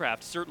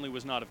witchcraft certainly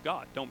was not of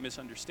God. Don't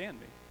misunderstand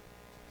me.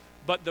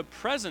 But the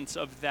presence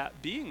of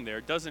that being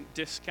there doesn't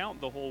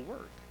discount the whole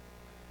work.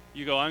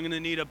 You go, I'm going to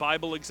need a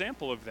Bible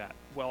example of that.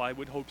 Well, I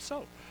would hope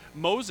so.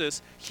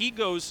 Moses, he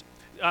goes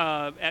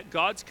at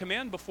God's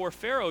command before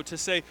Pharaoh to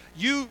say,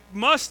 you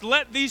must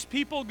let these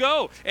people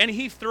go. And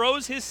he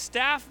throws his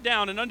staff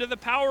down, and under the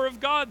power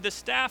of God, the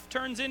staff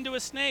turns into a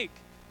snake.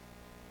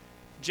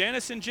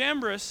 Jannes and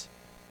Jambres,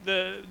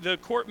 the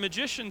court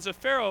magicians of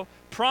Pharaoh,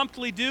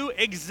 promptly do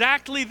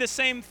exactly the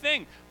same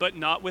thing, but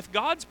not with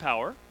God's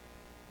power.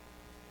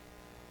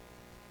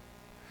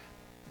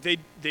 They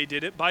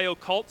did it by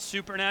occult,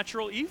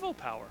 supernatural, evil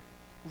power.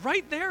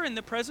 Right there in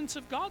the presence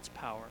of God's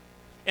power.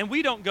 And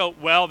we don't go,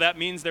 well, that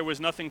means there was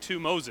nothing to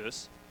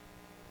Moses.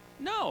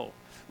 No.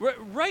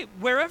 Right,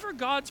 wherever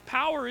God's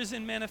power is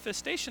in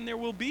manifestation, there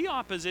will be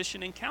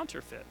opposition and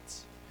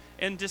counterfeits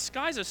and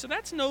disguises. So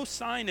that's no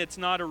sign it's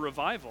not a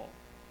revival.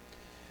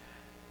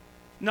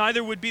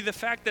 Neither would be the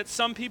fact that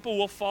some people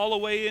will fall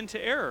away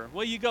into error.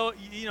 Well,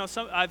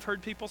 I've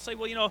heard people say,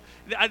 well,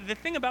 the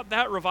thing about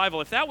that revival,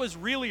 if that was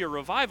really a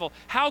revival,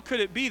 how could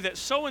it be that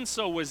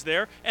so-and-so was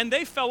there and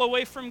they fell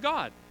away from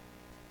God?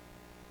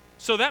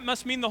 So that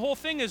must mean the whole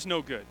thing is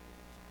no good.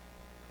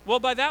 Well,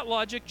 by that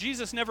logic,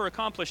 Jesus never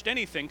accomplished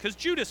anything because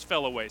Judas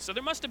fell away. So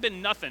there must have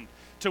been nothing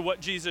to what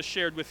Jesus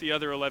shared with the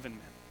other 11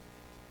 men.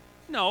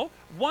 No,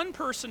 one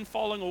person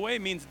falling away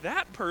means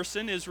that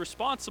person is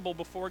responsible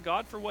before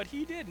God for what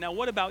he did. Now,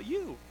 what about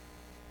you?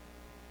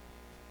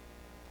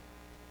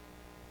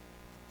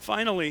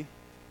 Finally,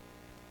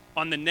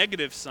 on the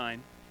negative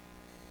sign,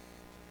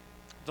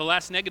 the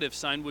last negative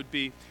sign would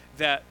be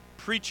that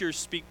preachers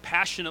speak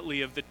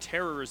passionately of the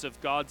terrors of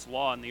God's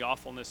law and the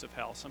awfulness of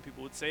hell. Some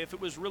people would say if it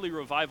was really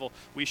revival,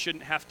 we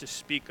shouldn't have to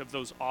speak of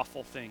those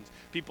awful things.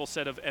 People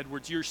said of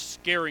Edwards, you're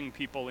scaring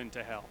people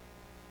into hell.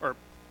 Or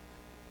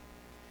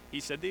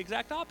he said the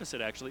exact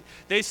opposite, actually.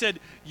 They said,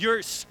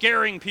 you're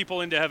scaring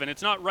people into heaven.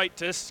 It's not right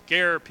to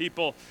scare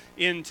people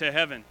into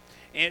heaven.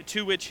 And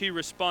to which he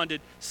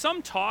responded,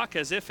 some talk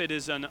as if it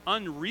is an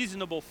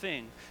unreasonable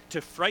thing to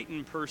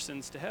frighten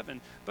persons to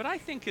heaven, but I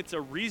think it's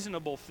a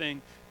reasonable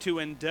thing to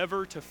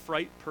endeavor to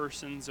fright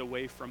persons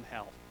away from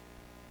hell.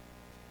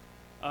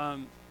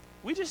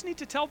 We just need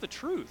to tell the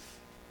truth.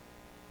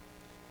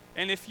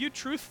 And if you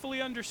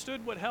truthfully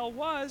understood what hell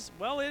was,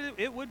 well,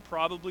 it would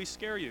probably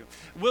scare you.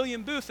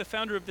 William Booth, the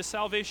founder of the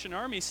Salvation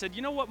Army, said,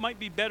 you know what might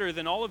be better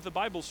than all of the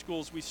Bible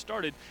schools we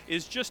started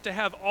is just to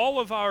have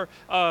all of our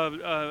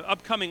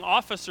upcoming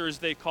officers,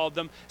 they called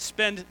them,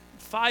 spend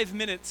 5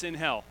 minutes in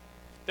hell.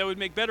 That would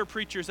make better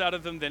preachers out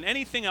of them than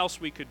anything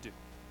else we could do.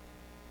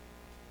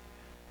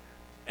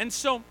 And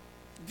so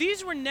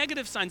these were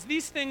negative signs.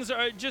 These things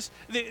are just,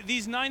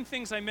 these 9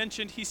 things I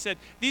mentioned, he said,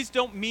 these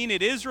don't mean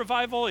it is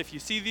revival. If you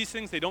see these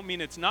things, they don't mean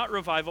it's not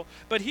revival.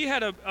 But he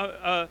had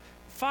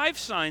 5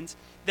 signs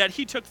that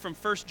he took from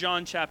 1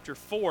 John chapter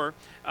 4.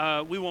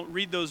 We won't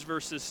read those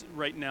verses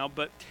right now,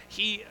 but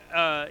he,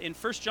 in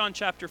 1 John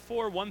chapter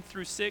 4, 1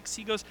 through 6,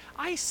 he goes,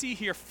 I see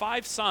here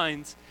 5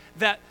 signs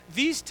that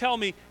these tell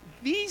me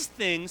these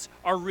things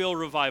are real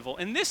revival.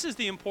 And this is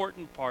the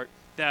important part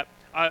that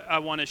I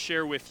want to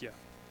share with you.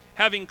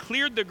 Having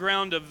cleared the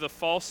ground of the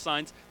false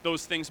signs,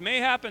 those things may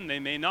happen, they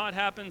may not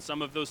happen.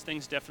 Some of those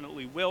things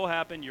definitely will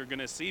happen. You're going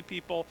to see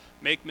people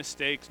make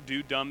mistakes,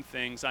 do dumb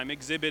things. I'm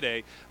exhibit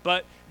A.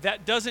 But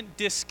that doesn't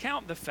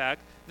discount the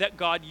fact that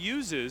God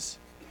uses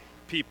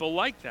people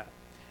like that.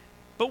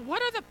 But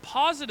what are the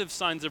positive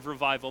signs of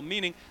revival?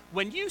 Meaning,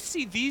 when you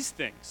see these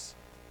things,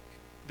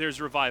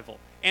 there's revival.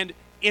 And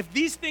if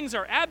these things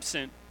are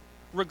absent,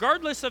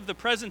 regardless of the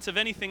presence of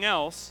anything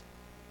else,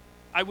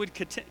 I would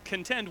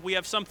contend we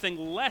have something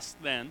less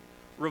than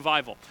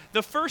revival.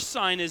 The first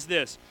sign is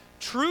this: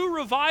 true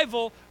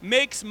revival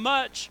makes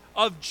much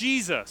of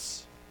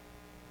Jesus.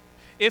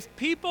 If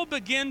people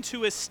begin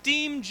to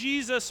esteem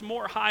Jesus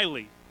more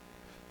highly,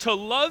 to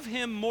love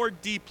him more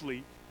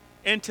deeply,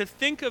 and to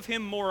think of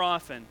him more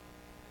often,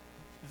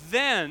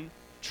 then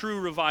true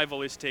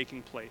revival is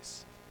taking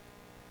place.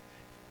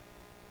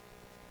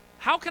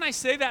 How can I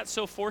say that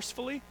so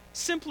forcefully?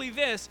 Simply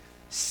this: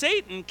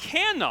 Satan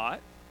cannot,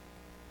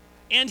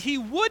 and he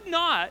would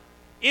not,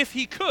 if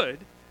he could,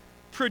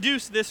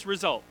 produce this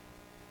result.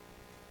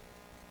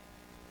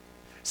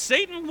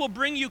 Satan will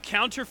bring you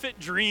counterfeit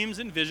dreams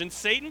and visions.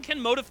 Satan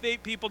can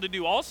motivate people to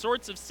do all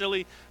sorts of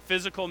silly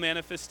physical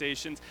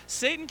manifestations.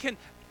 Satan can,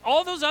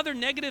 all those other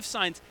negative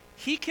signs,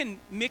 he can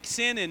mix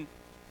in.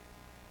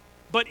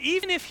 But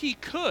even if he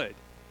could,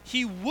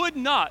 he would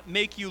not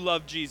make you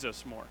love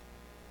Jesus more.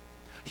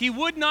 He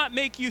would not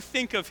make you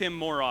think of him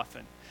more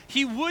often.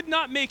 He would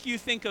not make you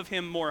think of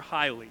him more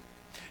highly.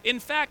 In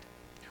fact,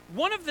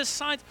 one of the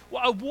signs,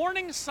 a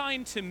warning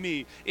sign to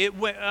me,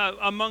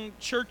 among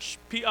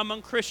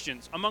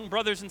Christians, among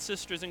brothers and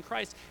sisters in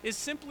Christ, is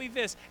simply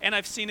this, and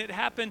I've seen it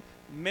happen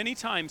many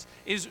times,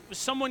 is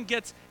someone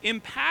gets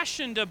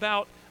impassioned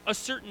about a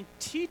certain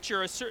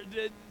teacher,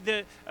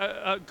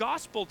 a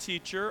gospel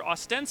teacher,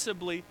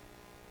 ostensibly,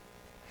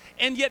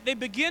 and yet they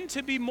begin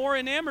to be more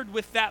enamored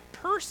with that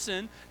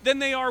person than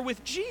they are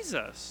with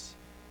Jesus.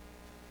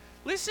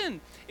 Listen,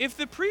 if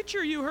the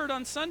preacher you heard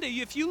on Sunday,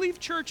 if you leave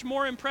church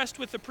more impressed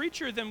with the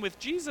preacher than with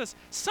Jesus,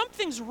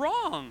 something's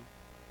wrong.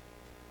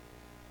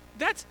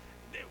 That's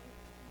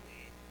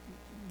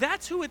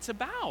who it's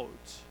about,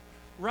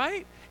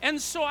 right? And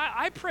so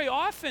I pray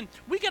often.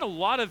 We get a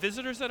lot of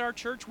visitors at our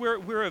church.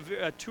 We're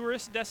a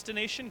tourist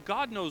destination.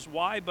 God knows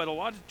why, but a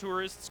lot of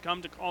tourists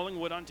come to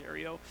Collingwood,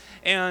 Ontario,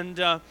 and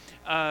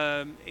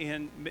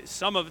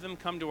some of them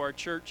come to our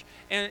church.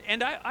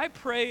 And I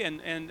pray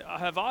and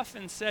have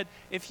often said,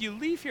 if you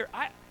leave here,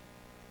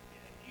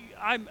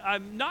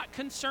 I'm not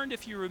concerned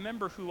if you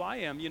remember who I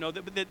am. You know,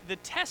 the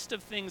test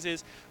of things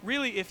is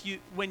really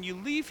when you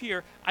leave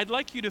here, I'd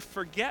like you to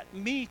forget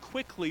me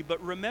quickly,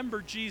 but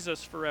remember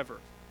Jesus forever.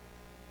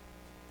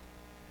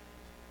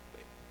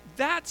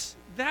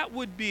 That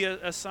would be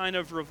a sign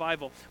of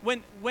revival.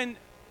 When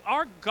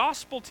our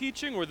gospel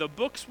teaching or the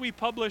books we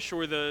publish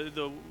or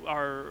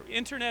our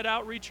internet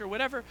outreach or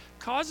whatever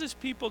causes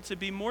people to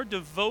be more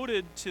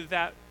devoted to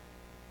that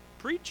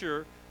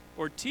preacher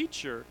or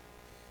teacher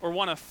or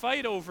want to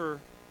fight over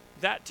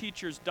that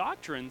teacher's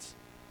doctrines,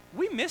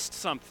 we missed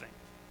something.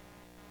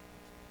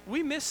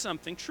 We missed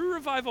something. True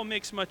revival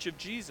makes much of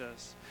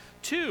Jesus.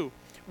 2,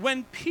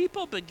 when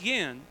people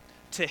begin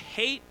to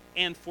hate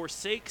and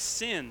forsake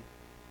sin,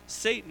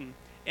 Satan,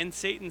 and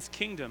Satan's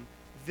kingdom,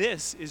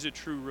 this is a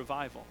true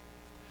revival.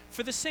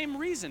 For the same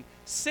reason,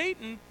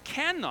 Satan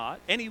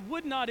cannot, and he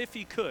would not if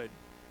he could,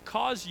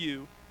 cause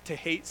you to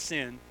hate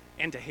sin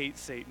and to hate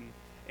Satan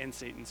and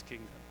Satan's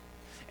kingdom.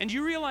 And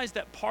you realize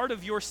that part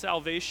of your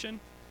salvation,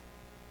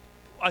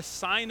 a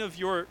sign of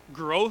your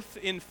growth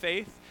in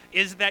faith,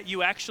 is that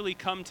you actually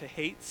come to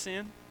hate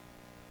sin?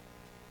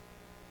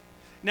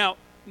 Now,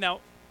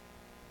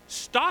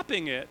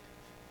 stopping it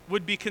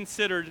would be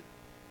considered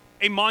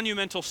a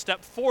monumental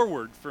step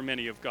forward for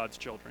many of God's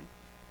children.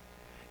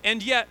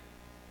 And yet,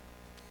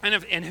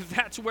 if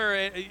that's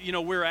where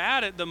we're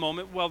at the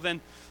moment, well then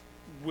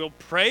we'll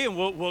pray and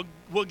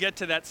we'll get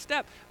to that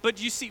step.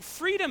 But you see,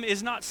 freedom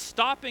is not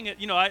stopping it.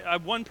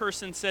 One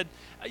person said,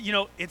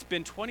 it's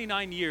been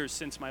 29 years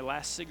since my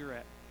last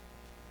cigarette.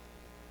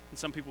 And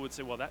some people would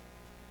say, well, that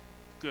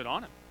good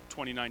on him,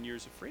 29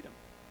 years of freedom.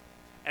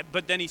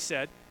 But then he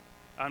said,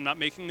 I'm not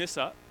making this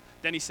up.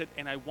 Then he said,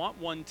 and I want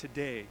one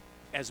today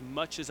as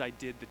much as I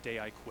did the day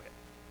I quit.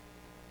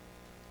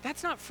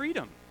 That's not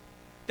freedom.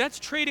 That's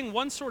trading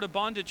one sort of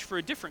bondage for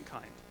a different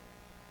kind.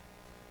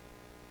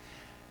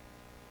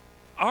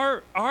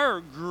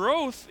 Our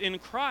growth in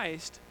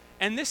Christ,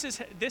 and this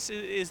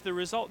is the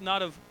result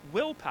not of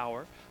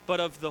willpower, but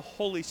of the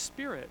Holy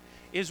Spirit,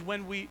 is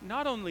when we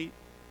not only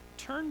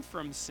turn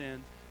from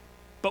sin,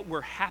 but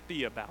we're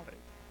happy about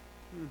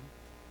it. Mm-hmm.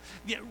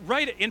 Yeah,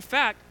 right. In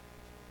fact,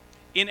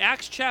 in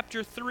Acts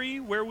chapter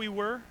 3, where we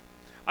were,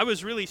 I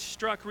was really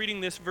struck reading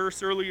this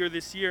verse earlier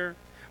this year.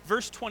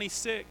 Verse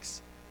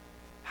 26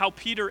 how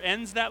Peter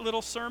ends that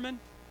little sermon?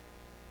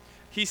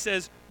 He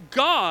says,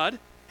 God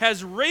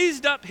has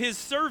raised up his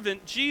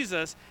servant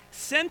Jesus,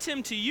 sent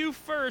him to you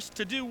first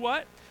to do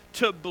what?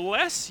 To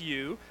bless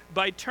you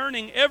by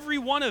turning every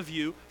one of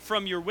you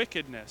from your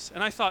wickedness.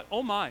 And I thought,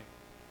 oh my,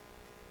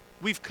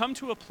 we've come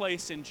to a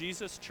place in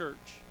Jesus' church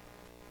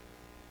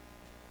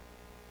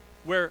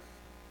where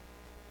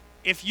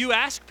if you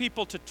ask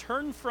people to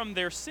turn from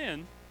their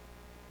sin,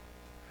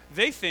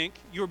 they think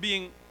you're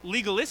being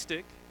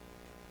legalistic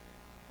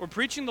or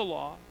preaching the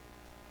law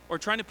or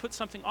trying to put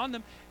something on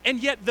them.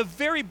 And yet the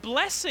very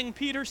blessing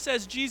Peter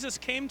says Jesus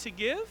came to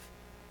give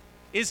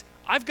is,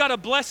 I've got a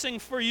blessing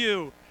for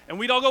you. And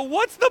we'd all go,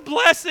 what's the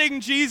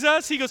blessing,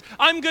 Jesus? He goes,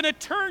 I'm going to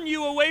turn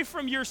you away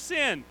from your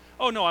sin.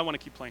 Oh no, I want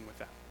to keep playing with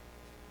that.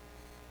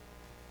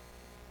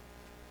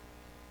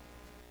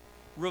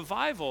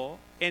 Revival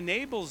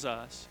enables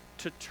us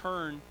to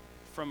turn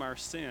from our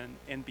sin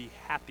and be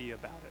happy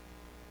about it.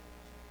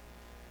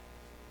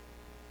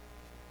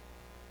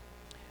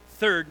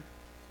 Third,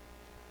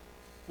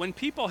 when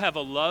people have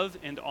a love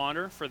and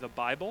honor for the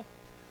Bible,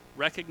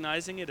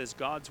 recognizing it as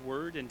God's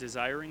word and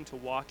desiring to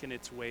walk in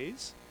its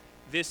ways,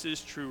 this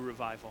is true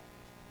revival.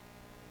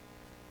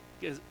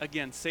 Because,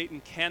 again,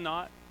 Satan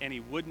cannot, and he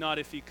would not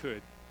if he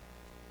could,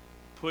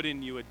 put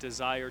in you a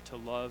desire to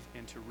love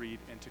and to read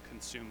and to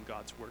consume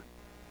God's word.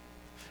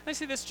 And I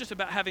say this just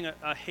about having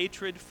a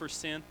hatred for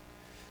sin.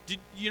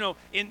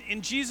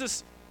 In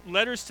Jesus'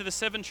 letters to the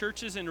 7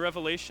 churches in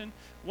Revelation,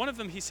 one of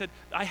them he said,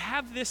 I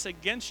have this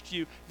against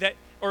you, that,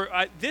 or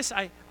I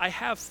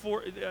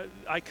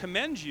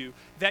commend you,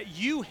 that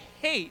you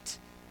hate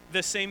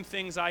the same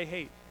things I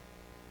hate.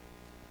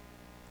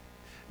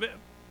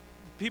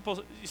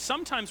 People,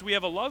 sometimes we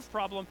have a love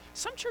problem.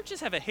 Some churches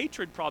have a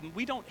hatred problem.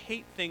 We don't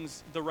hate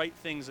the right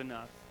things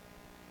enough.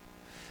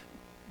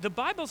 The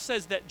Bible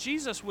says that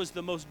Jesus was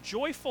the most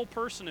joyful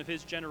person of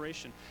his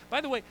generation.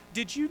 By the way,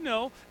 did you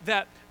know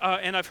that,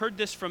 and I've heard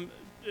this from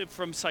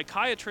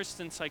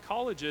psychiatrists and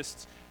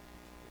psychologists,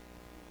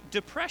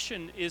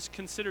 depression is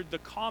considered the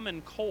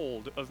common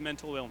cold of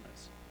mental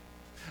illness.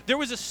 There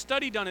was a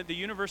study done at the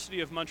University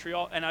of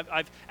Montreal, and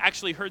I've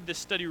actually heard this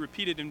study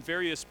repeated in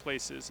various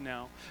places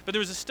now. But there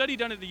was a study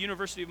done at the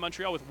University of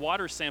Montreal with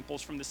water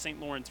samples from the St.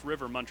 Lawrence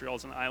River. Montreal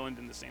is an island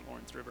in the St.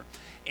 Lawrence River.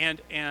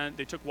 And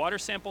they took water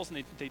samples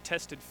and they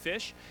tested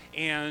fish,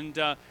 and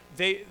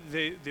they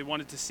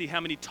wanted to see how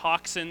many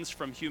toxins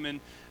from human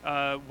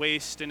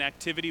waste and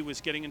activity was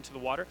getting into the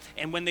water.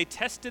 And when they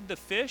tested the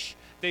fish,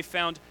 they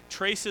found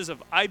traces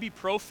of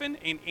ibuprofen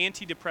and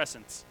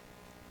antidepressants.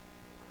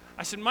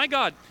 I said, my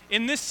God,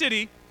 in this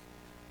city,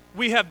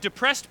 we have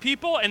depressed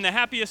people and the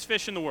happiest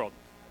fish in the world.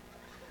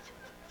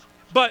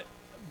 But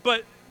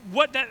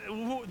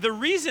the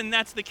reason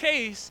that's the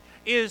case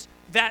is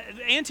that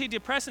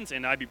antidepressants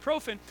and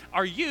ibuprofen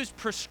are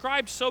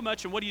prescribed so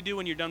much, and what do you do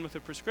when you're done with a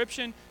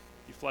prescription?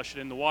 You flush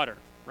it in the water,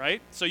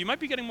 right? So you might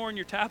be getting more in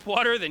your tap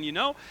water than you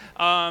know,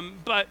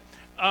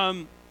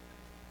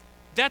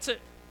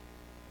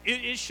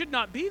 it should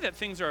not be that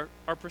things are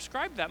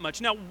prescribed that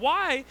much. Now,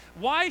 why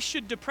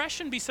should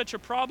depression be such a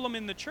problem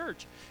in the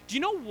church? Do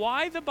you know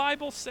why the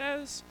Bible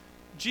says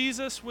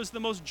Jesus was the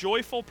most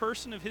joyful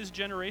person of his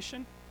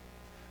generation?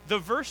 The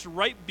verse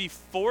right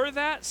before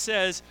that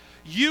says,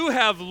 you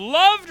have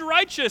loved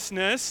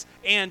righteousness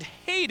and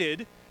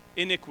hated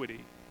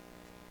iniquity.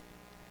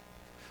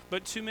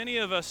 But too many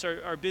of us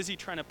are busy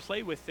trying to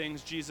play with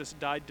things Jesus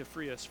died to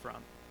free us from.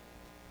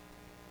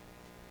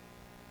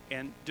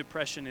 And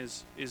depression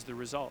is the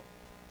result.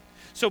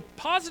 So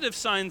positive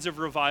signs of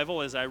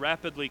revival, as I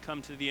rapidly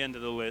come to the end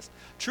of the list.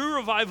 True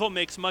revival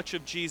makes much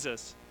of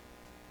Jesus.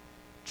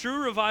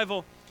 True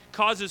revival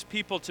causes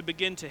people to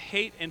begin to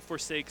hate and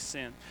forsake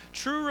sin.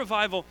 True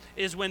revival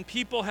is when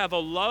people have a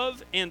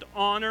love and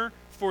honor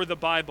for the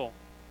Bible,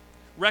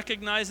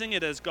 recognizing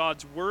it as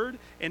God's word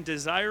and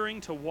desiring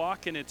to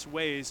walk in its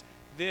ways.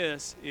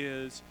 This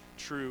is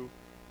true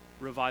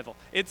revival.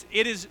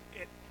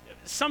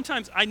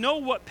 Sometimes I know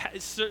what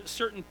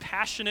certain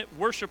passionate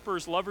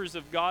worshipers, lovers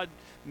of God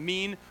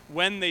mean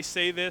when they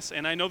say this,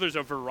 and I know there's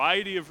a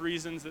variety of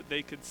reasons that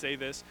they could say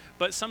this,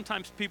 but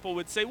sometimes people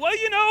would say,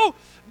 well,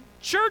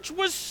 church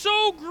was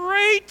so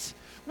great.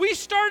 We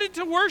started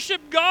to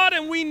worship God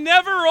and we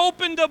never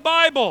opened a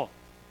Bible.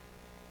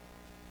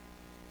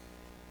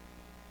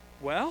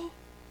 Well,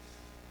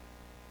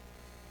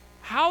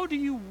 how do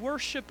you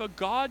worship a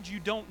God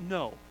you don't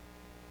know?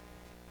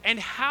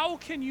 And how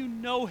can you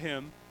know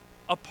him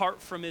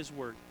apart from his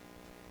word?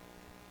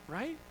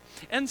 Right?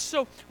 And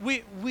so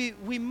we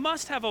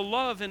must have a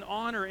love and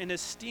honor and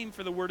esteem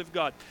for the word of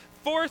God.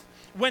 Fourth,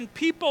 when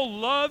people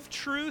love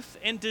truth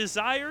and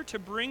desire to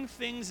bring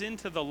things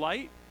into the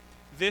light,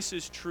 this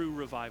is true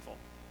revival.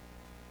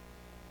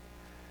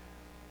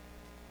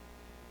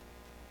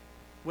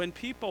 When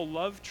people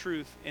love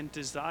truth and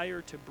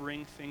desire to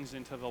bring things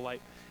into the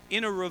light.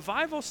 In a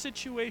revival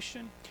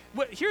situation,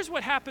 here's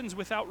what happens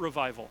without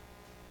revival.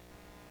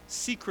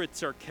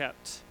 Secrets are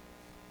kept.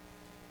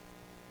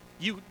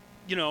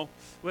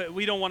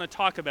 we don't want to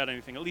talk about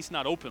anything, at least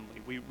not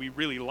openly. We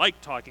really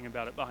like talking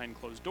about it behind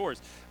closed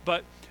doors.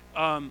 But,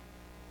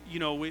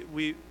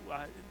 we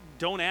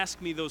don't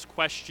ask me those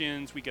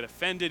questions. We get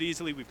offended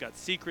easily. We've got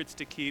secrets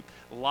to keep.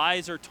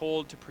 Lies are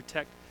told to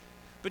protect.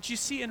 But you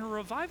see, in a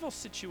revival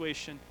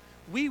situation,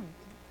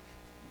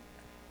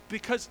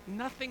 because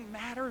nothing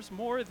matters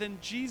more than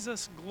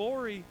Jesus'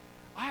 glory,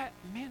 I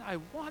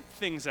want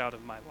things out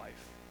of my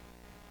life.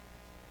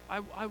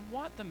 I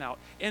want them out.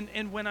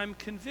 And when I'm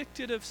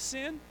convicted of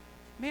sin,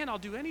 man, I'll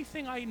do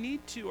anything I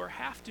need to or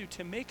have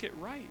to make it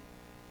right.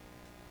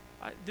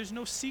 There's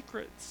no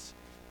secrets.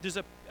 There's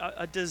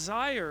a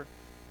desire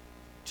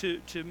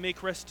to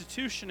make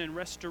restitution and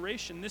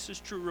restoration. This is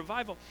true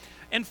revival.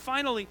 And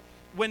finally,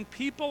 when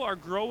people are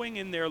growing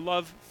in their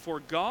love for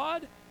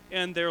God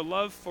and their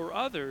love for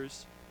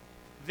others,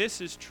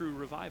 this is true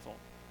revival.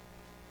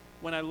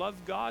 When I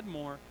love God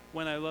more,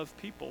 when I love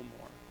people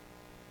more,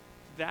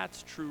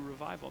 that's true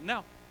revival.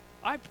 Now,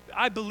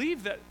 I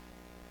believe that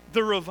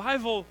the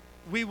revival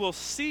we will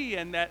see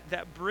and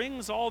that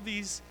brings all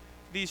these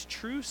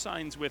true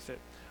signs with it.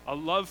 A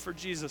love for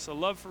Jesus, a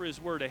love for his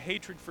word, a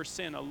hatred for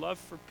sin, a love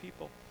for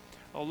people,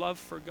 a love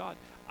for God.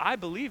 I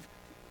believe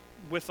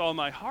with all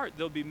my heart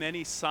there'll be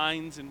many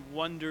signs and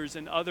wonders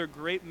and other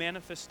great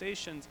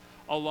manifestations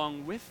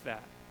along with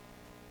that.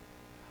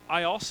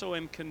 I also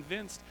am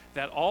convinced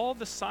that all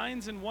the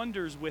signs and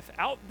wonders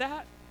without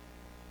that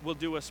will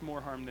do us more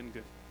harm than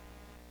good.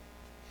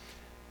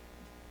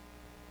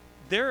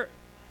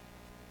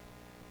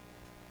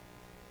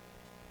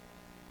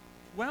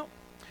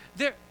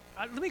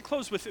 Let me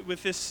close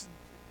with this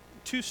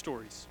two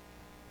stories.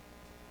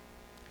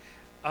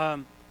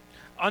 My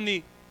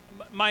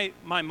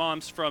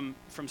mom's from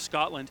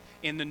Scotland,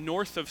 in the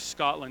north of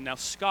Scotland. Now,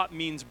 Scot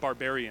means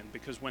barbarian,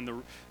 because when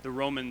the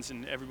Romans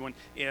and everyone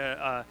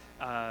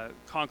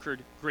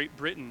conquered Great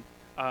Britain,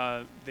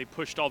 they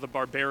pushed all the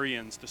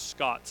barbarians, the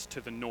Scots,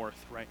 to the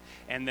north, right?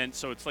 And then,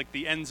 so it's like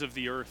the ends of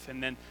the earth.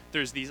 And then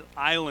there's these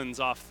islands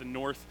off the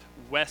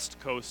northwest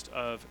coast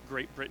of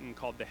Great Britain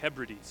called the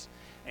Hebrides.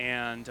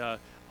 And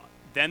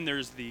then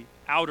there's the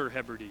Outer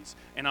Hebrides.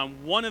 And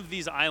on one of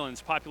these islands,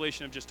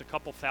 population of just a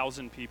couple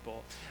thousand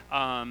people,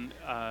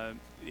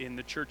 in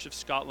the Church of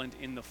Scotland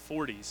in the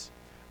 40s,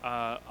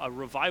 a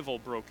revival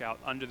broke out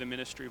under the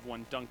ministry of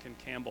one Duncan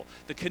Campbell.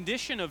 The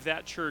condition of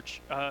that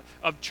church,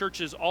 of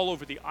churches all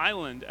over the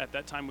island at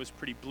that time, was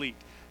pretty bleak.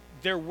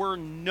 There were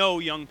no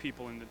young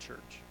people in the church.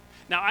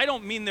 Now, I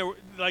don't mean there were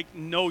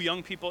no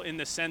young people in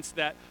the sense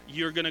that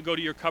you're going to go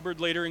to your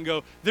cupboard later and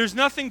go, there's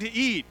nothing to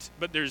eat,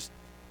 but there's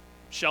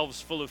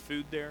shelves full of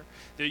food there.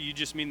 That you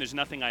just mean there's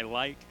nothing I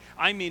like.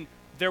 I mean,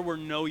 there were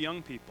no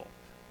young people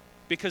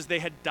because they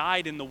had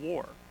died in the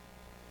war.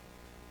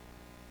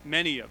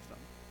 Many of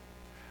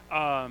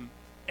them.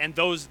 And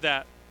those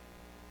that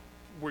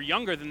were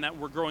younger than that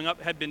were growing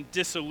up had been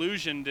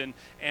disillusioned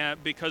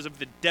and because of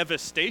the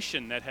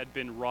devastation that had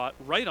been wrought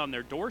right on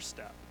their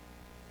doorstep.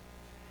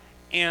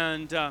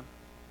 And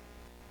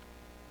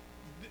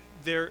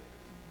there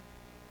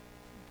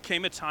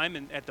came a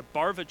time at the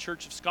Barva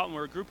Church of Scotland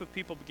where a group of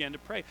people began to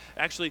pray.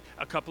 Actually,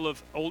 a couple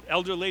of old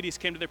elder ladies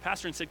came to their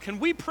pastor and said, can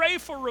we pray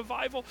for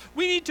revival?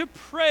 We need to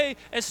pray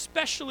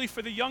especially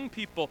for the young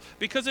people,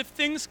 because if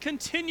things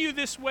continue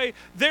this way,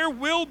 there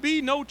will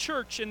be no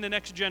church in the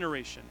next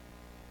generation.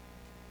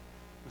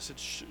 I said,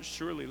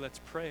 surely, let's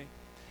pray.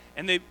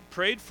 And they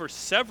prayed for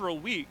several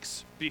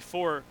weeks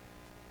before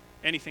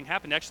anything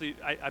happened. Actually,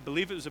 I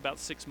believe it was about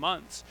 6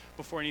 months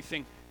before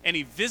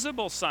any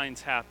visible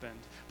signs happened.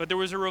 But there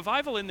was a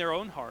revival in their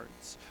own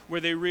hearts where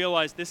they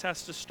realized this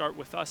has to start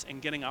with us and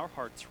getting our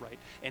hearts right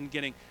and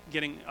getting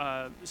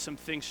some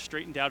things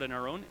straightened out in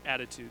our own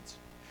attitudes.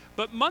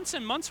 But months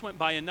and months went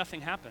by and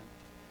nothing happened.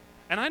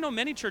 And I know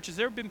many churches,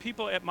 there have been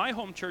people at my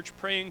home church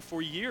praying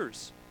for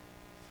years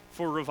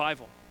for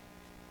revival.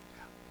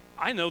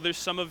 I know there's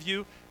some of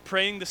you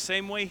praying the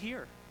same way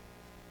here.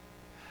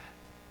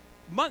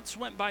 Months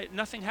went by,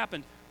 nothing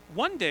happened.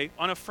 One day,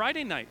 on a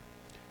Friday night,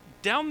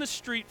 down the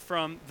street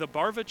from the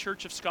Barva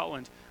Church of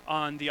Scotland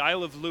on the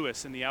Isle of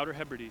Lewis in the Outer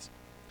Hebrides,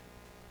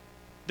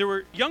 there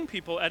were young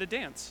people at a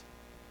dance.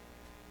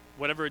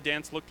 Whatever a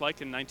dance looked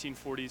like in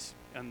 1940s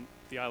on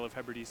the Isle of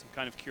Hebrides, I'm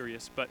kind of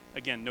curious, but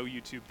again, no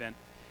YouTube then.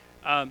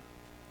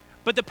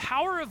 But the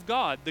power of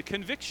God, the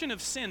conviction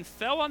of sin,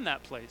 fell on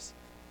that place.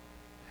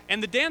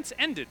 And the dance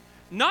ended,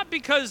 not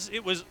because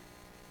it was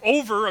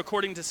over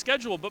according to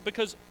schedule, but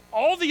because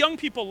all the young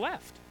people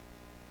left.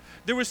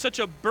 There was such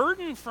a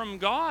burden from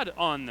God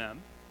on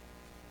them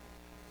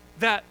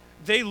that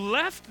they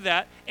left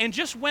that and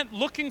just went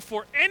looking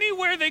for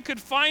anywhere they could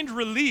find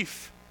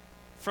relief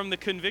from the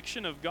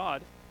conviction of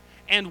God.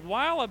 And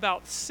while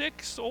about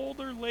 6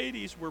 older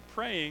ladies were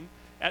praying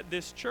at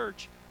this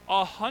church,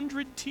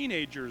 100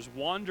 teenagers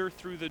wander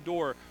through the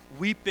door,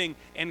 weeping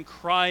and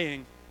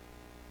crying,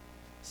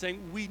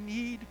 saying, we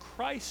need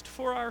Christ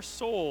for our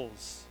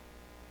souls.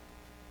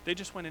 They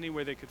just went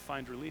anywhere they could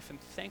find relief, and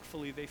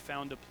thankfully they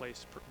found a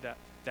place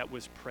that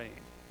was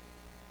praying,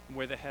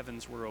 where the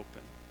heavens were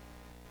open.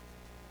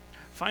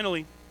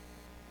 Finally,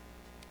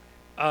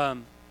 I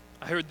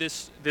heard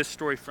this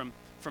story from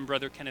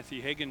Brother Kenneth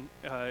E. Hagin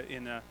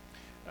in a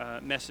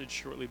message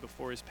shortly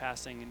before his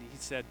passing, and he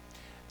said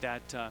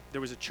that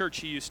there was a church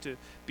he used to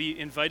be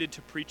invited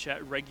to preach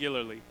at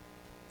regularly,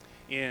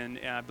 and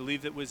I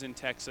believe it was in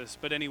Texas.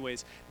 But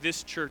anyways,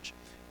 this church,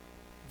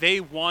 they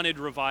wanted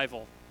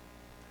revival.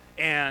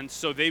 And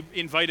so they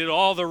invited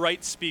all the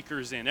right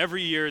speakers in.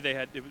 Every year they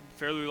had a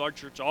fairly large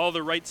church, all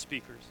the right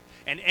speakers.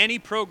 And any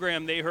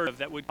program they heard of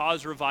that would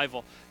cause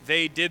revival,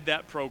 they did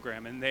that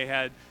program. And they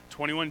had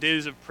 21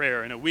 days of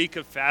prayer and a week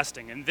of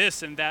fasting and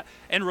this and that.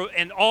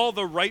 And all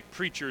the right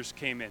preachers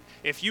came in.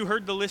 If you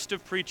heard the list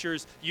of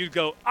preachers, you'd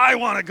go, I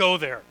want to go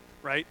there,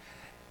 right?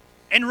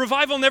 And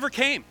revival never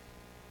came.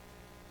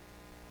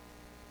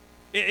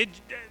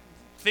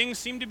 Things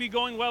seemed to be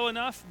going well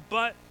enough,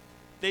 but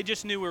they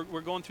just knew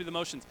we're going through the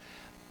motions.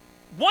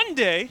 One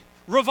day,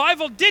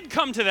 revival did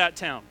come to that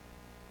town.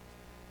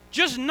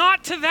 Just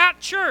not to that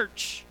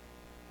church.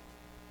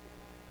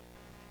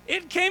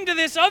 It came to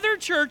this other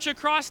church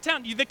across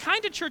town. The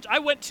kind of church I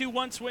went to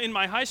once in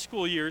my high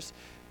school years,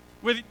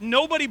 where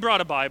nobody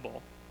brought a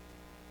Bible,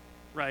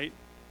 right?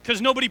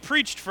 Because nobody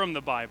preached from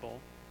the Bible.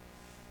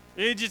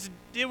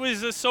 It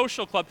was a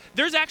social club.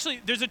 There's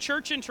a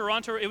church in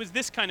Toronto. It was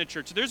this kind of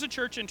church. There's a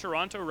church in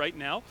Toronto right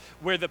now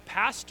where the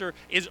pastor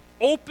is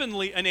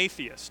openly an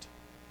atheist.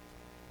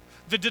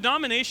 The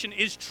denomination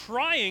is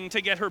trying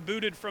to get her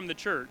booted from the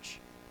church,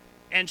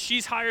 and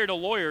she's hired a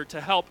lawyer to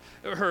help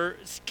her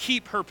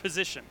keep her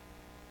position.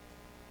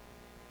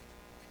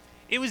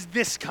 It was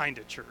this kind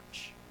of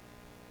church.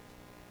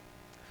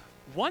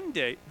 One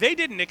day, they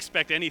didn't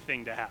expect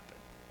anything to happen,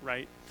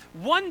 right?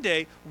 One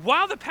day,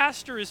 while the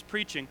pastor is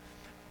preaching,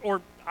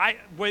 or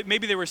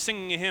maybe they were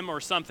singing a hymn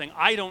or something,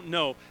 I don't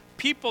know,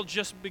 people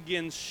just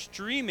begin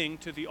streaming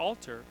to the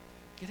altar,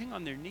 getting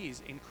on their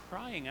knees and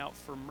crying out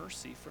for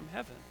mercy from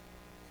heaven.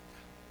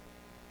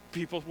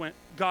 People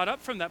got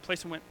up from that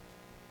place and went,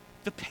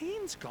 the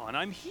pain's gone,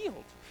 I'm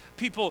healed.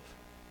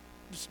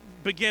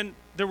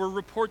 There were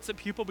reports that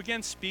people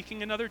began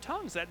speaking in other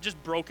tongues. That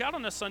just broke out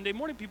on a Sunday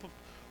morning.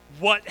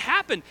 What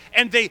happened?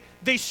 And they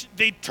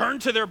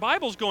turned to their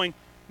Bibles going,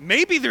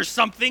 maybe there's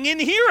something in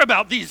here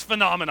about these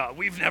phenomena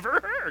we've never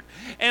heard.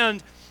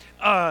 And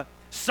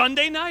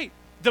Sunday night,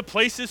 the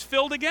place is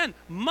filled again.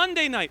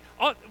 Monday night,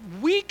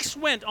 weeks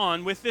went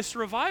on with this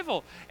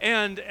revival,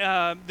 and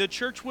the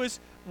church was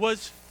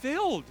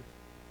filled.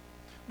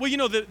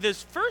 Well,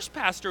 this first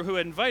pastor who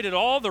had invited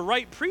all the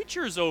right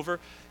preachers over,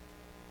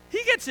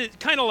 he gets it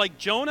kind of like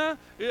Jonah.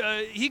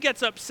 He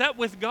gets upset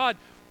with God.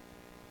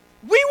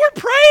 We were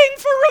praying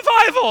for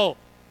revival,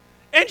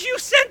 and you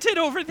sent it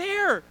over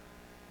there.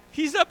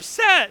 He's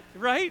upset,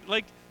 right?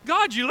 Like,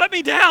 God, you let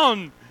me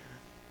down.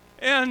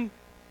 And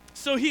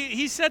so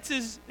he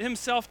sets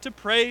himself to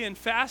pray and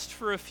fast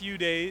for a few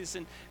days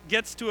and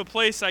gets to a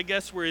place, I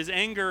guess, where his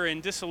anger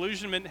and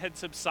disillusionment had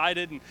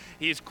subsided, and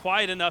he's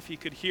quiet enough he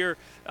could hear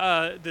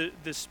the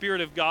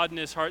Spirit of God in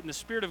his heart. And the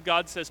Spirit of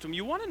God says to him,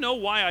 you want to know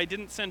why I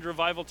didn't send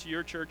revival to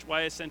your church,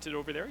 why I sent it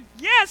over there?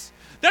 Yes,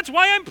 that's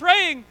why I'm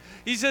praying.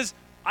 He says,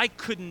 I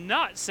could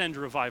not send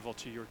revival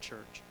to your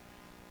church.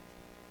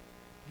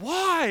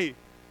 Why?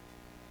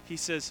 He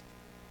says,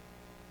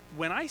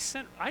 I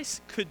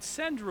could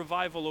send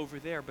revival over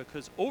there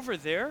because over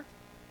there,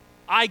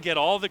 I get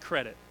all the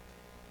credit.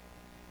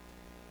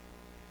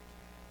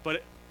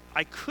 But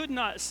I could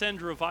not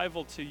send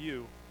revival to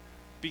you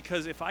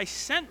because if I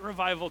sent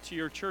revival to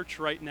your church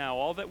right now,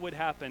 all that would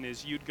happen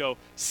is you'd go,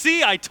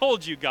 see, I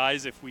told you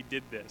guys if we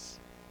did this.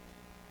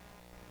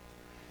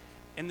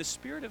 And the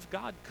Spirit of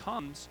God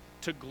comes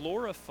to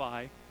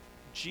glorify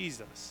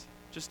Jesus,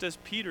 just as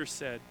Peter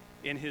said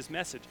in his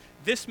message.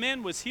 This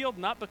man was healed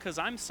not because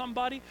I'm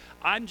somebody.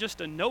 I'm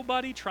just a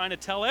nobody trying to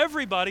tell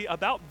everybody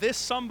about this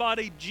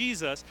somebody,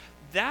 Jesus.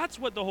 That's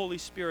what the Holy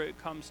Spirit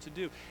comes to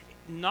do.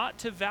 Not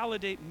to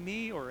validate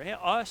me or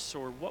us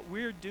or what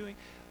we're doing,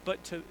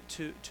 but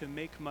to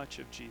make much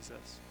of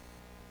Jesus.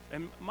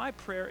 And my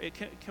prayer,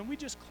 can we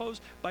just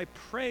close by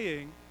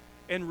praying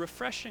and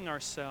refreshing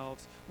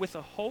ourselves with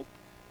a hope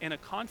and a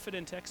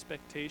confident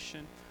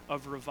expectation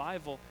of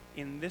revival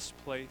in this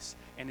place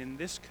and in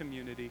this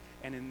community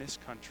and in this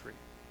country.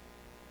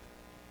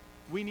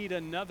 We need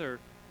another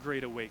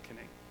great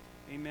awakening.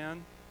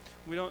 Amen?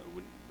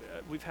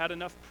 We've had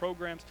enough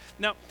programs.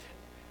 Now,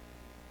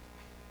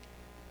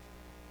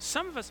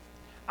 some of us,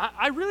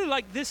 I really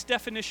like this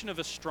definition of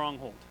a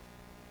stronghold.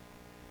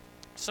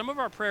 Some of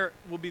our prayer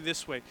will be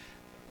this way.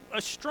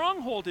 A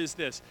stronghold is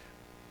this.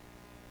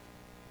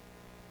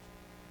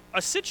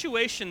 A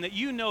situation that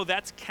you know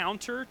that's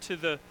counter to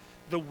the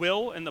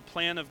will and the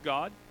plan of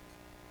God,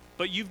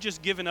 but you've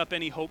just given up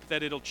any hope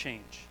that it'll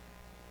change.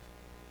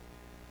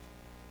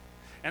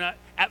 And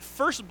at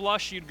first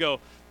blush, you'd go,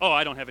 oh,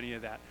 I don't have any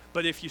of that.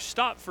 But if you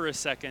stop for a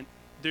second,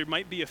 there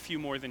might be a few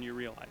more than you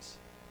realize.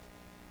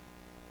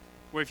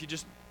 Where if you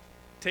just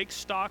take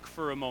stock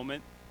for a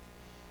moment,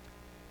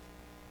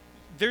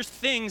 there's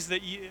things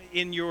that you,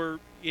 in your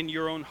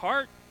own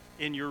heart,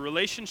 in your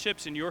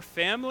relationships, in your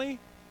family,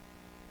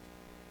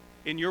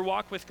 in your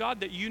walk with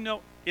God, that you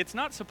know, it's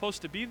not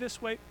supposed to be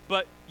this way,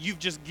 but you've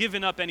just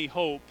given up any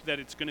hope that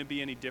it's going to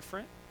be any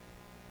different,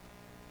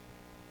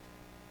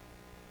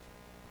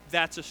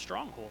 that's a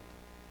stronghold.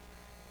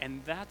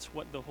 And that's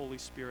what the Holy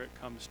Spirit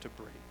comes to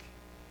break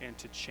and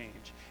to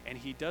change. And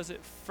he does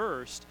it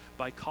first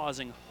by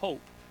causing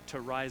hope to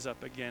rise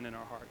up again in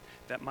our heart,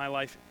 that my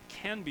life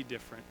can be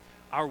different.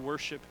 Our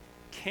worship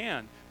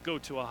can go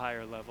to a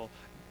higher level.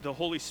 The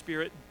Holy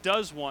Spirit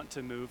does want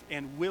to move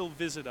and will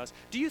visit us.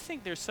 Do you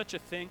think there's such a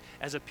thing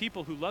as a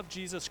people who love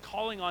Jesus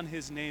calling on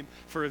his name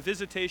for a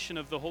visitation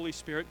of the Holy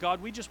Spirit?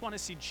 God, we just want to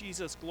see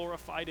Jesus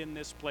glorified in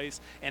this place,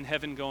 and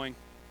heaven going,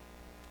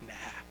 nah.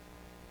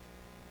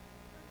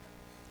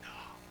 No.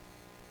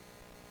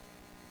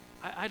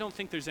 I don't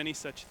think there's any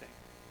such thing.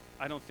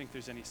 I don't think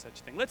there's any such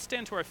thing. Let's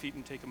stand to our feet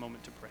and take a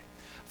moment to pray.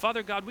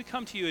 Father God, we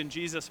come to you in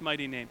Jesus'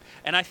 mighty name,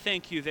 and I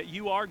thank you that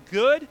you are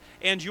good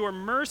and your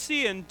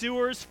mercy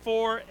endures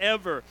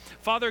forever.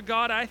 Father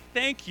God, I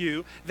thank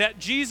you that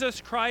Jesus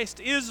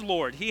Christ is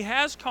Lord. He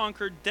has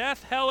conquered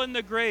death, hell, and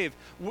the grave,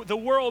 the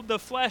world, the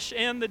flesh,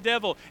 and the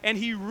devil, and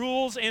he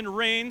rules and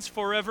reigns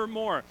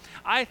forevermore.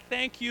 I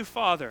thank you,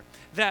 Father,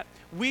 that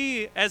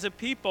we as a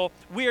people,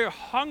 we are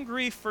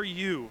hungry for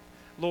you,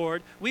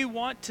 Lord. We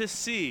want to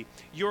see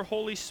your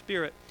Holy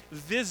Spirit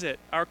visit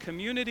our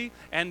community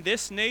and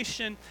this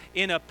nation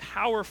in a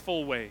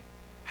powerful way.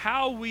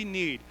 How we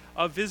need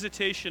a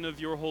visitation of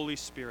your Holy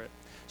Spirit.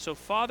 So,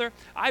 Father,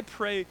 I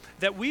pray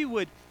that we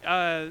would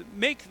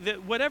make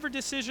whatever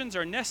decisions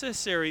are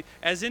necessary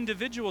as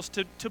individuals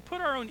to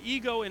put our own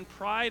ego and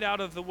pride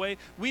out of the way.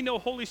 We know,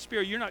 Holy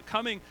Spirit, you're not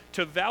coming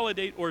to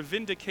validate or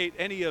vindicate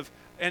any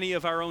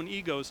of our own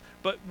egos,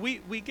 but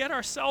we get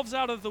ourselves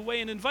out of the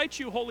way and invite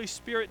you, Holy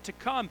Spirit, to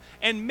come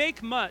and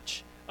make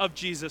much of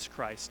Jesus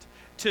Christ,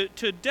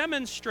 to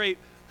demonstrate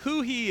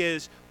who he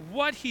is,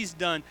 what he's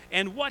done,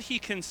 and what he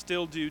can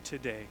still do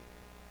today.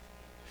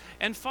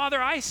 And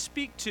Father, I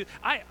speak to,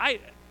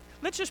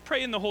 let's just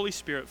pray in the Holy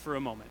Spirit for a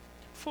moment.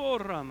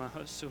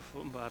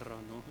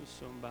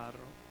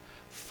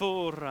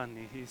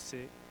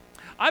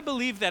 I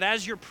believe that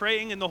as you're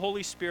praying in the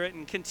Holy Spirit,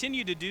 and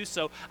continue to do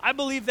so, I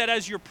believe that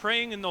as you're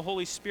praying in the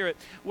Holy Spirit,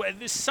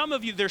 some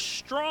of you, there's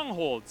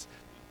strongholds,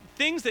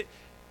 things that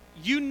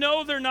you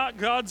know they're not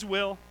God's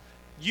will.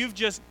 You've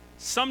just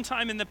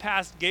sometime in the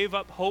past gave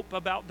up hope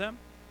about them.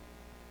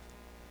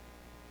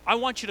 I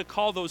want you to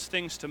call those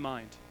things to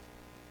mind.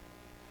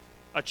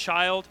 A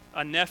child,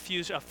 a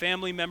nephew, a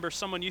family member,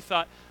 someone you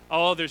thought,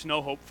 oh, there's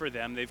no hope for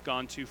them. They've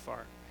gone too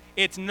far.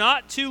 It's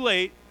not too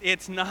late.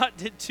 It's not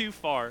too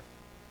far.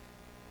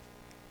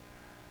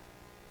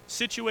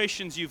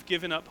 Situations you've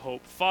given up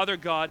hope. Father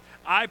God,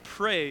 I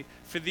pray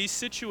for these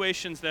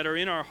situations that are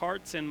in our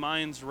hearts and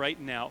minds right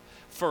now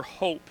for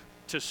hope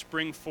to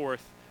spring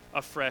forth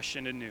afresh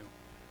and anew.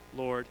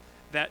 Lord,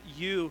 that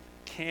you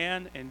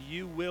can and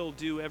you will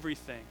do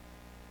everything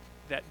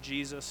that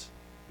Jesus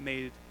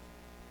made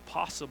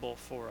possible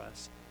for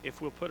us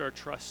if we'll put our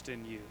trust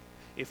in you,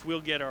 if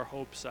we'll get our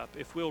hopes up,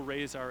 if we'll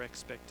raise our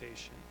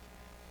expectation.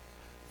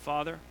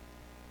 Father,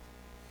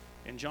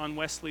 in John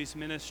Wesley's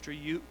ministry,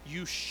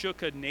 you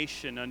shook a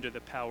nation under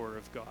the power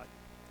of God.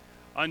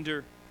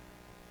 Under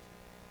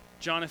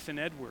Jonathan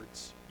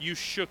Edwards, you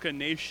shook a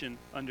nation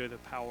under the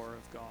power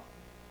of God.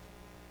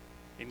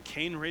 In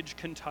Cane Ridge,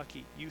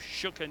 Kentucky, you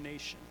shook a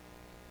nation.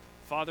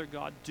 Father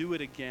God, do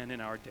it again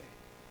in our day.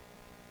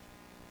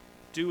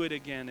 Do it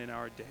again in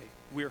our day.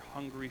 We're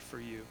hungry for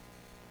you.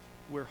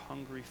 We're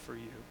hungry for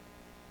you.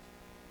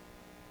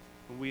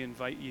 And we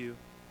invite you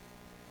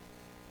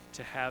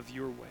to have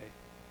your way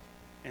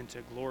and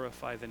to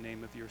glorify the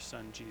name of your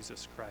Son,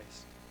 Jesus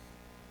Christ.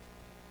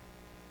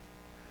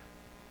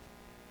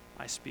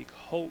 I speak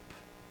hope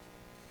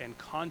and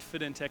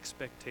confident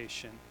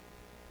expectation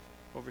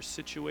over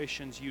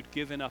situations you'd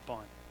given up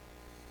on.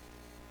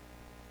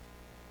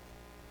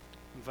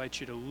 I invite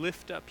you to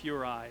lift up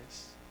your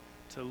eyes,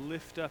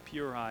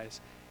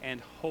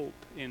 and hope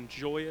in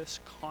joyous,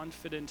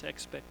 confident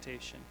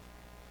expectation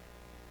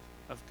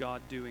of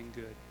God doing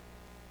good.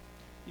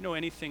 You know,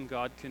 anything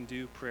God can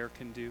do, prayer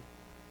can do.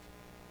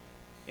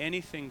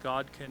 Anything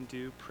God can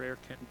do, prayer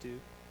can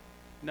do.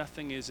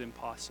 Nothing is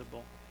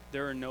impossible.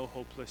 There are no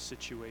hopeless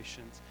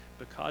situations.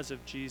 Because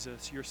of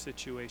Jesus, your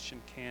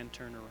situation can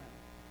turn around.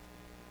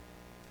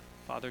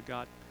 Father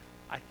God,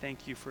 I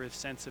thank you for a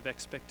sense of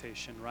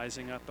expectation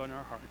rising up in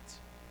our hearts.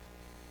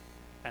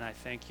 And I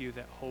thank you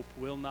that hope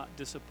will not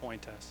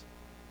disappoint us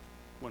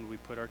when we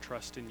put our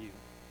trust in you.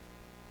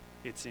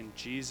 It's in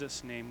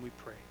Jesus' name we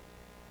pray.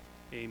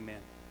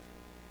 Amen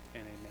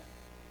and amen.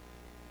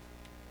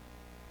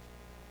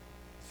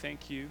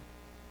 Thank you.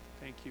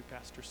 Thank you,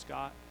 Pastor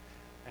Scott.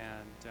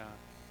 And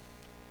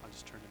I'll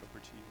just turn it